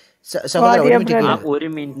മിനിറ്റിനുള്ളിൽ സഹോദര ഒരു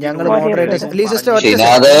മിനിറ്റ് ഞങ്ങൾ മോഡറേറ്റേഴ്സ്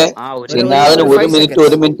ഷിനാദിന് ഒരു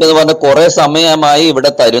മിനിറ്റ് എന്ന് പറഞ്ഞ കുറെ സമയമായി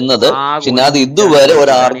ഇവിടെ തരുന്നത്. ഷിനാദ് ഇതുവരെ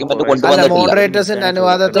ഒരു ആർഗ്യുമെന്റ് കൊണ്ടുവന്നിട്ടില്ല. മോഡറേറ്റേഴ്സിന്റെ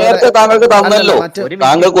അനുവാദത്തോടെ നേരത്തെ താങ്കൾക്ക് തന്നല്ലോ,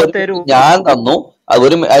 താങ്കൾക്ക് ഞാൻ തന്നു.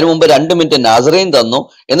 അതിന് മുമ്പ് 2 മിനിറ്റ് നസറീൻ തന്നു.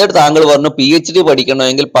 എന്നിട്ട് താങ്കൾ പറഞ്ഞു PhD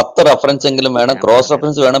പഠിക്കണമെങ്കിൽ 10 റെഫറൻസ് എങ്കിലും വേണം, ക്രോസ്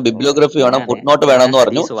റെഫറൻസ് വേണം, ബിബ്ലിയോഗ്രഫി വേണം, ഫുട് നോട്ട് വേണം എന്ന്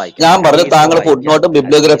പറഞ്ഞു. ഞാൻ പറഞ്ഞു താങ്കൾ ഫുട് നോട്ടും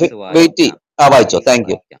ബിബ്ലിയോഗ്രഫി വെയിറ്റ് ചെയ്യും. വായിച്ചോ. Thank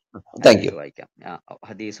you.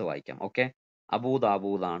 ഹദീസ് വായിക്കാം. ഓക്കെ,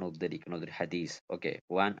 അബൂദാബൂദാണ് ഉദ്ധരിക്കുന്നത് ഒരു ഹദീസ്. ഓക്കെ,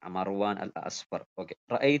 മർവാൻ അൽ അസ്ഫർ. ഓക്കെ,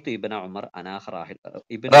 റഅയ്തു ഇബ്ന ഉമർ അനാഖ റാഹിൽ.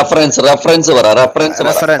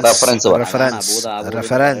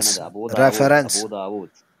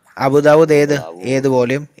 അബൂദാവൂദ് ഏത്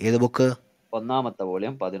വോളിയം, ഏത് ബുക്ക്? 1-ാമത്തെ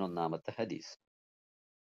വോളിയം 11-ാമത്തെ ഹദീസ്.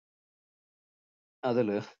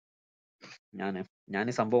 അതില് ഞാൻ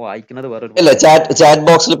ഈ സംഭവം വായിക്കുന്നത് വേറെ ചാറ്റ്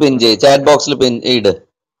ബോക്സിൽ പിൻ ചെയ്യ്, ചാറ്റ് ബോക്സിൽ പിൻ ഇട്.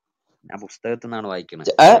 ഞാൻ പുസ്തകത്തിൽ നിന്നാണ് വായിക്കുന്നത്.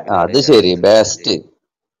 അത് ശരി, ബെസ്റ്റ്.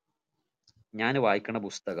 ഞാൻ വായിക്കണ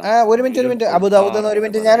പുസ്തകം ഒരു മിനിറ്റ് അബൂദാവൂദ് ഒരു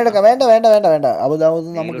മിനിറ്റ് ഞാൻ എടുക്കാം. വേണ്ട അബൂദാവൂദ്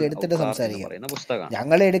നമുക്ക് എടുത്തിട്ട് സംസാരിക്കാം.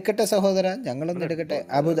 ഞങ്ങൾ എടുക്കട്ടെ സഹോദര, ഞങ്ങളൊന്ന് എടുക്കട്ടെ.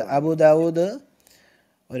 അബൂദാവൂദ്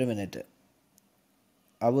ഒരു മിനിറ്റ്.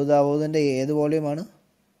 അബൂദാവൂദിന്റെ ഏത് വോളിയമാണ്?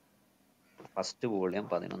 ഫസ്റ്റ് വോളിയം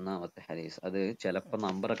 11-ാമത്തെ ഹദീസ്. അത് ചിലപ്പോ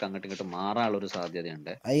നമ്പറൊക്കെ അങ്ങോട്ട് ഇങ്ങോട്ട് മാറാനുള്ള ഒരു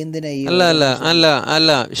സാധ്യതയുണ്ട്. അല്ല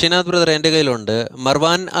ഷിനാദ് ബ്രദർ എന്റെ കയ്യിലുണ്ട്.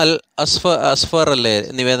 മർവാൻ അൽ അസ്ഫർ അല്ലേ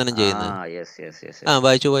നിവേദനം ചെയ്യുന്നത്?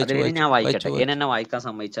 ഞാൻ വായിക്കട്ടെ. എന്നെ വായിക്കാൻ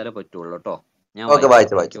സമ്മതിച്ചാലേ പറ്റുള്ളൂ കേട്ടോ. ഞാൻ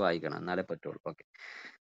വായിക്കണം, എന്നാലേ പറ്റുള്ളൂ. ഓക്കെ.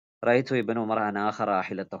 റഅയ്തു ഇബ്ന ഉമർ അനാഖ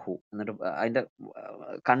റാഹിലതഹു. എന്നിട്ട് അതിന്റെ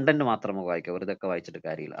കണ്ടന്റ് മാത്രം വായിക്കാം, വെറുതെ ഒക്കെ വായിച്ചിട്ട്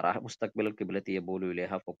കാര്യമില്ല. മുസ്തഖ്ബിലുൽ ഖിബ്ലതി യബൂലു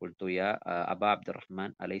ഇലൈഹ ഫഖുൽതു യാ അബാ അബ്ദുറഹ്മാൻ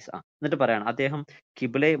അലൈസ. എന്നിട്ട് പറയാണ്, അദ്ദേഹം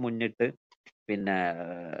കിബ്ലയെ മുന്നിട്ട് പിന്നെ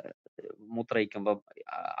മൂത്രയിക്കുമ്പം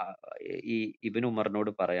ഈ ഇബ്നു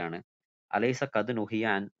ഉമറിനോട് പറയാണ്, അലൈസ ഖദ്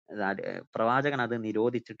നുഹിയാൻ, പ്രവാചകൻ അത്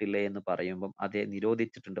നിരോധിച്ചിട്ടില്ലേ എന്ന് പറയുമ്പം അതെ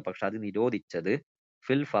നിരോധിച്ചിട്ടുണ്ട്, പക്ഷെ അത് നിരോധിച്ചത്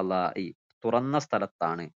ഫിൽ ഫലാഇ, തുറന്ന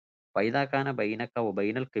സ്ഥലത്താണ്. വൈദാക്കാന ബൈനക്ക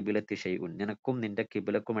വബൈനൽ കിബിലത്തി ഷൈഉൻ, നിനക്കും നിന്റെ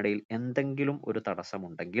കിബിലക്കും ഇടയിൽ എന്തെങ്കിലും ഒരു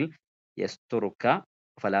തടസ്സമുണ്ടെങ്കിൽ യസ്തുറുക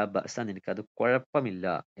ഫലാ ബഅസ, നിനക്കത് കുഴപ്പമില്ല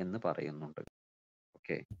എന്ന് പറയുന്നുണ്ട്.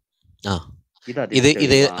 ഓക്കെ,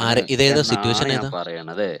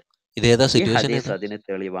 അതിന്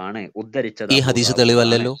തെളിവാണ്. ഉദ്ധരിച്ചത് ഈ ഹദീസ്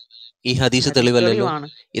തെളിവല്ലല്ലോ. ഈ ഹദീസ് തെളിവല്ലല്ലോ.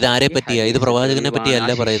 ഇത് ആരെ പറ്റിയാ? ഇത് പ്രവാചകനെ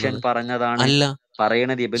പറ്റിയല്ല പറയുന്നത്. പറഞ്ഞതാണ്. അല്ല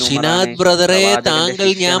പറയണത് ഷിനാദ് ബ്രദറെ, താങ്കൾ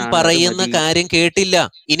ഞാൻ പറയുന്ന കാര്യം കേട്ടില്ല.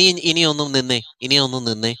 ഇനി ഒന്നും നിന്നേ,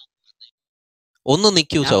 ഒന്ന്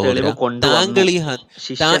നിൽക്കൂ സഹോദര. താങ്കൾ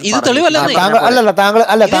ഇത് തെളിവല്ലെന്നേ.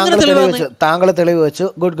 താങ്കൾ തെളിവ് വെച്ചു.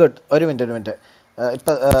 ഗുഡ്. ഒരു മിനിറ്റ്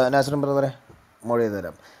ഇപ്പൊ നാസറിൻ ബ്രദറെ മോഡ് ചെയ്ത്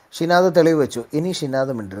തരാം. ഷിനാദ് തെളിവ് വെച്ചു. ഇനി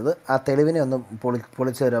ഷിനാദ് മിണ്ടരുത്. ആ തെളിവിനെ ഒന്ന്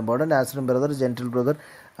പൊളിച്ചു തരുമ്പോൾ Nasrin brother, gentle brother,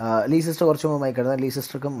 Lee sister കുറച്ച് മുമ്പ് മൈക്ക് എടുക്കാം. ലീ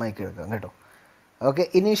സിസ്റ്റർക്കും മൈക്ക് എടുക്കാം കേട്ടോ. ഓക്കെ,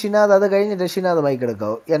 ഇനി ഷിനാദ് അത് കഴിഞ്ഞിട്ട് Shinad mic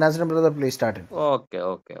എടുക്കാവോ? Nasrin brother please start. Okay.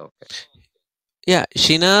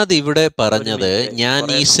 Shinad ഇവിടെ പറഞ്ഞത് ഞാൻ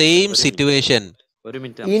ഈ സെയിം സിറ്റുവേഷൻ.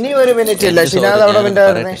 ഇനി ഒരു മിനിറ്റ് ഇല്ല, ഷിനാദ് അവിടെ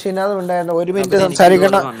ഉണ്ടായിരുന്നു. ഒരു മിനിറ്റ്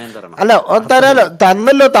സംസാരിക്കണം. അല്ല തരാലോ,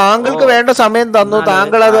 തന്നല്ലോ. താങ്കൾക്ക് വേണ്ട സമയം തന്നു.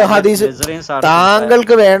 താങ്കൾ അത് ഹദീസ്,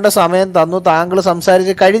 താങ്കൾക്ക് വേണ്ട സമയം തന്നു. താങ്കൾ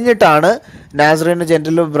സംസാരിച്ച് കഴിഞ്ഞിട്ടാണ് Nasrin,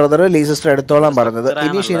 gentle brother, Lee sister എടുത്തോളാൻ പറഞ്ഞത്.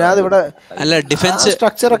 ഇനി ഷിനാദ് ഇവിടെ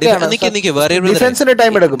സ്ട്രക്ചർ ഒക്കെയാണ്. ഡിഫൻസിന്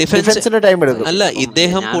ടൈം എടുക്കും. അല്ല,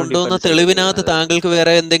 ഇദ്ദേഹം കൊണ്ടുവന്ന തെളിവിനകത്ത് താങ്കൾക്ക്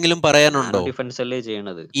വേറെ എന്തെങ്കിലും പറയാനുണ്ടോ?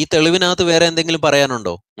 ഈ തെളിവിനകത്ത് വേറെ എന്തെങ്കിലും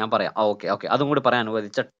പറയാനുണ്ടോ? ഞാൻ പറയാം. ഓക്കെ, അതും കൂടി പറയാൻ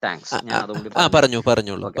അനുവദിച്ച താങ്ക്സ്.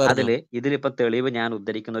 പറഞ്ഞോളൂ. ഇതിലിപ്പോ തെളിവ് ഞാൻ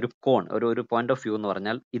ഉദ്ധരിക്കുന്ന ഒരു ഒരു പോയിന്റ് ഓഫ് വ്യൂ എന്ന്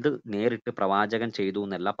പറഞ്ഞാൽ, ഇത് നേരിട്ട് പ്രവാചകൻ ചെയ്തു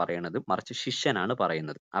എന്നല്ല പറയണത്, മറിച്ച് ശിഷ്യനാണ്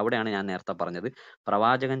പറയുന്നത്. അവിടെയാണ് ഞാൻ നേരത്തെ പറഞ്ഞത്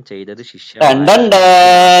പ്രവാചകൻ ചെയ്തത് ശിഷ്യൻ.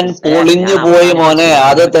 പൊളിഞ്ഞു പോയി മോനെ,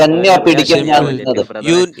 അത് തന്നെയാ പിടിക്കാൻ ഞാൻ നിന്നത്.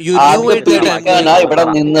 ഇവിടെ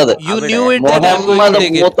നിന്നത്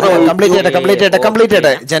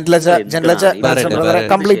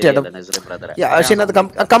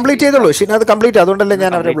കംപ്ലീറ്റ് ചെയ്തോളൂ. ഷിനാദ് കംപ്ലീറ്റ്, അതുകൊണ്ടല്ലേ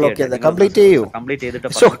ഞാൻ അവരെ ബ്ലോക്ക് ചെയ്തത്. കംപ്ലീറ്റ് ചെയ്യൂ.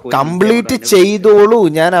 കംപ്ലീറ്റ് ചെയ്തോളൂ.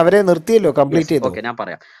 ഞാൻ അവരെ നിർത്തിയല്ലോ. കംപ്ലീറ്റ് ചെയ്തു. ഞാൻ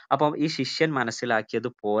പറയാം. അപ്പം ഈ ശിഷ്യൻ മനസ്സിലാക്കിയത്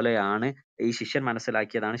പോലെയാണ്, ഈ ശിഷ്യൻ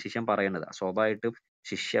മനസ്സിലാക്കിയതാണ് ശിഷ്യൻ പറയുന്നത്. സ്വാഭാവികമായിട്ടും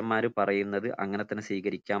ശിഷ്യന്മാർ പറയുന്നത് അങ്ങനെ തന്നെ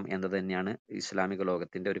സ്വീകരിക്കാം എന്നത് തന്നെയാണ് ഇസ്ലാമിക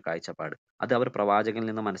ലോകത്തിന്റെ ഒരു കാഴ്ചപ്പാട്. അത് അവർ പ്രവാചകനിൽ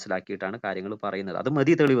നിന്ന് മനസ്സിലാക്കിയിട്ടാണ് കാര്യങ്ങൾ പറയുന്നത്. അത്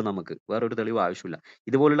മതി തെളിവ്, നമുക്ക് വേറൊരു തെളിവ് ആവശ്യമില്ല.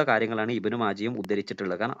 ഇതുപോലുള്ള കാര്യങ്ങളാണ് ഇബ്നു മാജയും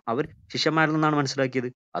ഉദ്ധരിച്ചിട്ടുള്ളത്. കാരണം അവർ ശിഷ്യന്മാരിൽ നിന്നാണ് മനസ്സിലാക്കിയത്.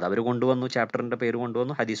 അത് അവർ കൊണ്ടുവന്നു, ചാപ്റ്ററിന്റെ പേര്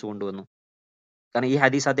കൊണ്ടുവന്നു, ഹദീസ് കൊണ്ടുവന്നു. കാരണം ഈ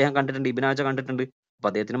ഹദീസ് അദ്ദേഹം കണ്ടിട്ടുണ്ട്, ഇബ്നു മാജ കണ്ടിട്ടുണ്ട്. അപ്പൊ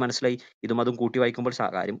അദ്ദേഹത്തിന് മനസ്സിലായി, ഇതും അതും കൂട്ടി വായിക്കുമ്പോൾ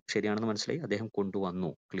കാര്യം ശരിയാണെന്ന് മനസ്സിലായി, അദ്ദേഹം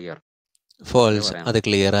കൊണ്ടുവന്നു. ക്ലിയർ? ഫോൾസ്, അത്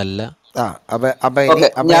ക്ലിയർ അല്ല.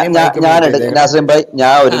 നാസറിൻ ഭായ്,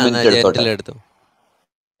 ഞാൻ ഒരു മിനിറ്റ് എടുത്തോട്ടെ. എടുത്തു.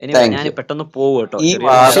 ഞാൻ പെട്ടെന്ന് പോകും കേട്ടോ.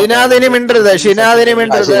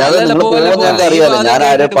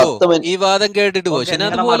 ഈ വാദം കേട്ടിട്ട്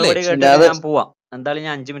മറുപടി കേട്ടിട്ട് ഞാൻ പോവാം. എന്തായാലും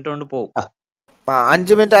ഞാൻ 5 മിനിറ്റ് കൊണ്ട് പോകും.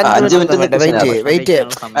 5 മിനിറ്റ്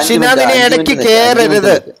ഷിനാദിനെ ഇടയ്ക്ക്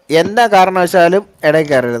കയറരുത്. എന്താ കാരണവശാലും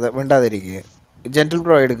ഇടയ്ക്ക് കയറരുത്, മിണ്ടാതിരിക്കുക. Gentle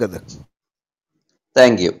bro എടുക്കത്.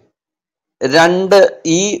 Thank you.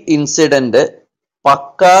 ഈ ഇൻസിഡന്റ്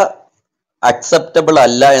പക്ക അക്സെപ്റ്റബിൾ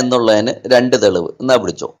അല്ല എന്നുള്ളതിന് 2 തെളിവ് എന്നാ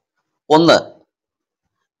പിടിച്ചോ. ഒന്ന്,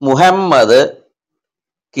 മുഹമ്മദ്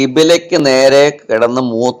കിബിലയ്ക്ക് നേരെ കിടന്ന്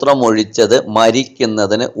മൂത്രമൊഴിച്ചത്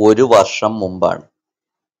മരിക്കുന്നതിന് 1 വർഷം മുമ്പാണ്.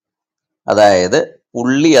 അതായത്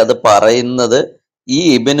പുള്ളി അത് പറയുന്നത് ഈ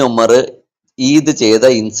ഇബ്നു ഉമർ ഈദ് ചെയ്ത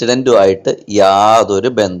ഇൻസിഡന്റുമായിട്ട് യാതൊരു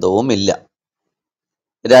ബന്ധവുമില്ല.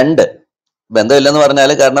 2, ബന്ധമില്ലെന്ന്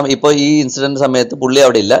പറഞ്ഞാൽ, കാരണം ഇപ്പോൾ ഈ ഇൻസിഡന്റ് സമയത്ത് പുള്ളി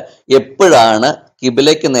അവിടെ ഇല്ല. എപ്പോഴാണ്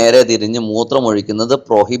കിബിലയ്ക്ക് നേരെ തിരിഞ്ഞ് മൂത്രമൊഴിക്കുന്നത്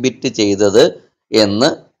പ്രൊഹിബിറ്റ് ചെയ്തത് എന്ന്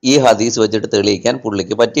ഈ ഹദീസ് വെച്ചിട്ട് തെളിയിക്കാൻ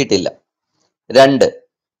പുള്ളിക്ക് പറ്റിയിട്ടില്ല. 2,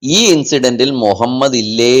 ഈ ഇൻസിഡന്റിൽ മുഹമ്മദ്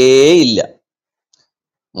ഇല്ല.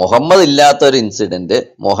 മുഹമ്മദ് ഇല്ലാത്തൊരു ഇൻസിഡന്റ്,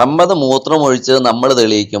 മുഹമ്മദ് മൂത്രമൊഴിച്ചത് നമ്മൾ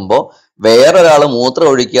തെളിയിക്കുമ്പോൾ വേറൊരാൾ മൂത്രം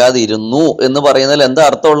ഒഴിക്കാതിരുന്നു എന്ന് പറയുന്നതിൽ എന്താ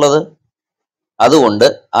അർത്ഥമുള്ളത്? അതുകൊണ്ട്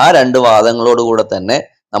ആ 2 വാദങ്ങളോടുകൂടെ തന്നെ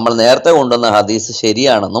നമ്മൾ നേരത്തെ കൊണ്ടുവന്ന ഹദീസ്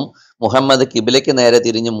ശരിയാണെന്നും മുഹമ്മദ് കിബിലയ്ക്ക് നേരെ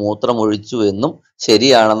തിരിഞ്ഞ് മൂത്രം ഒഴിച്ചു എന്നും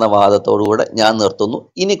ശരിയാണെന്ന വാദത്തോടുകൂടെ ഞാൻ നിർത്തുന്നു.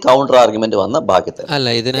 ഇനി കൗണ്ടർ ആർഗ്യുമെന്റ് വന്ന ബാക്കി തന്നെ. അല്ല,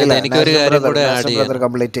 ഇതിനകത്ത്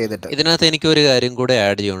എനിക്കൊരു കാര്യം കൂടെ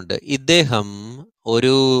ആഡ് ചെയ്യുന്നുണ്ട്. ഇദ്ദേഹം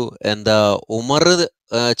ഒരു ഉമർ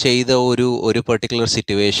ചെയ്ത ഒരു പെർട്ടിക്കുലർ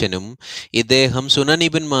സിറ്റുവേഷനും ഇദ്ദേഹം സുനൻ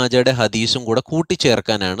ഇബ്ൻ മാജയുടെ ഹദീസും കൂടെ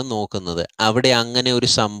കൂട്ടിച്ചേർക്കാനാണ് നോക്കുന്നത്. അവിടെ അങ്ങനെ ഒരു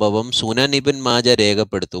സംഭവം സുനൻ ഇബ്ൻ മാജ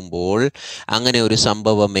രേഖപ്പെടുത്തുമ്പോൾ അങ്ങനെ ഒരു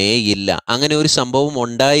സംഭവമേ ഇല്ല. അങ്ങനെ ഒരു സംഭവം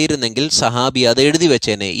ഉണ്ടായിരുന്നെങ്കിൽ സഹാബി അത് എഴുതി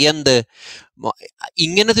വെച്ചേനെ.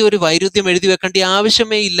 ഇങ്ങനത്തെ ഒരു വൈരുദ്ധ്യം എഴുതി വെക്കേണ്ട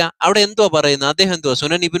ആവശ്യമേ ഇല്ല. അവിടെ എന്തുവാ പറയുന്നത്? അദ്ദേഹം എന്തുവാ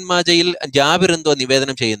സുനൻ ഇബ്ൻ മാജയിൽ ജാബിർ എന്തുവാ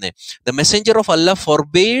നിവേദനം ചെയ്യുന്നത്? The Messenger of Allah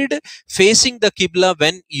forbade facing the കിബ്ല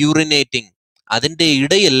when urinating. അതിന്റെ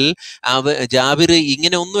ഇടയിൽ ജാബിർ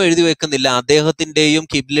ഇങ്ങനെ ഒന്നും എഴുതി വെക്കുന്നില്ല. അദ്ദേഹത്തിന്റെയും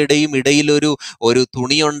കിബ്ലയുടെയും ഇടയിൽ ഒരു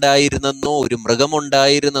തുണി ഉണ്ടായിരുന്നെന്നോ, ഒരു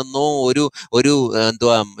മൃഗമുണ്ടായിരുന്നെന്നോ, ഒരു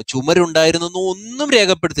ചുമരുണ്ടായിരുന്നെന്നോ ഒന്നും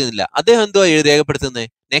രേഖപ്പെടുത്തുന്നില്ല. അദ്ദേഹം എന്തുവാ രേഖപ്പെടുത്തുന്നത്?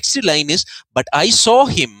 Next line is, but I saw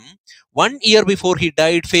him 1 year before he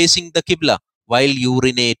died facing the Qibla while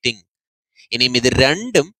urinating. ഇനിയും ഇത്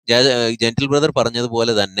 2ഉം ജെന്റിൽ ബ്രദർ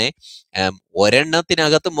പറഞ്ഞതുപോലെ തന്നെ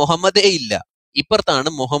ഒരെണ്ണത്തിനകത്ത് മുഹമ്മദേ ഇല്ല, ഇപ്പുറത്താണ്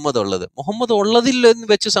മുഹമ്മദ് ഉള്ളത്. മുഹമ്മദ് ഉള്ളതിൽ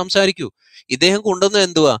വെച്ച് സംസാരിക്കൂ. ഇദ്ദേഹം കൊണ്ടുവന്നത്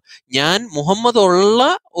എന്തുവാ? ഞാൻ മുഹമ്മദ് ഉള്ള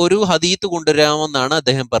ഒരു ഹദീത്ത് കൊണ്ടുവരാമെന്നാണ്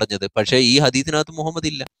അദ്ദേഹം പറഞ്ഞത്. പക്ഷെ ഈ ഹദീത്തിനകത്ത് മുഹമ്മദ്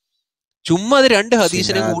ഇല്ല. ചുമ്മാ അത് 2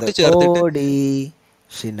 ഹദീസിനെ കൂട്ടിച്ചേർത്തിട്ട്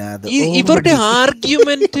ഇവരുടെ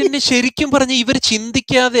ആർഗ്യുമെന്റിന് ശരിക്കും പറഞ്ഞ ഇവർ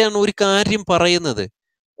ചിന്തിക്കാതെയാണ് ഒരു കാര്യം പറയുന്നത്.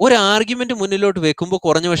 ഒരു ആർഗ്യുമെന്റ് മുന്നിലോട്ട് വെക്കുമ്പോൾ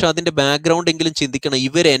കുറഞ്ഞ പക്ഷെ അതിന്റെ ബാക്ക്ഗ്രൗണ്ട് എങ്കിലും ചിന്തിക്കണം.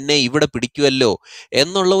 ഇവരെന്നെ ഇവിടെ പിടിക്കുമല്ലോ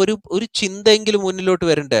എന്നുള്ള ഒരു ചിന്തയെങ്കിലും മുന്നിലോട്ട്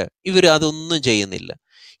വരണ്ടേ? ഇവർ അതൊന്നും ചെയ്യുന്നില്ല.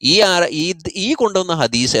 ഈ കൊണ്ടുവന്ന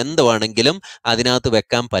ഹദീസ് എന്തുവാണെങ്കിലും അതിനകത്ത്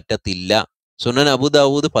വെക്കാൻ പറ്റത്തില്ല. സുനൻ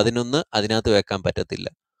അബൂദാവൂദ് 11 അതിനകത്ത് വെക്കാൻ പറ്റത്തില്ല.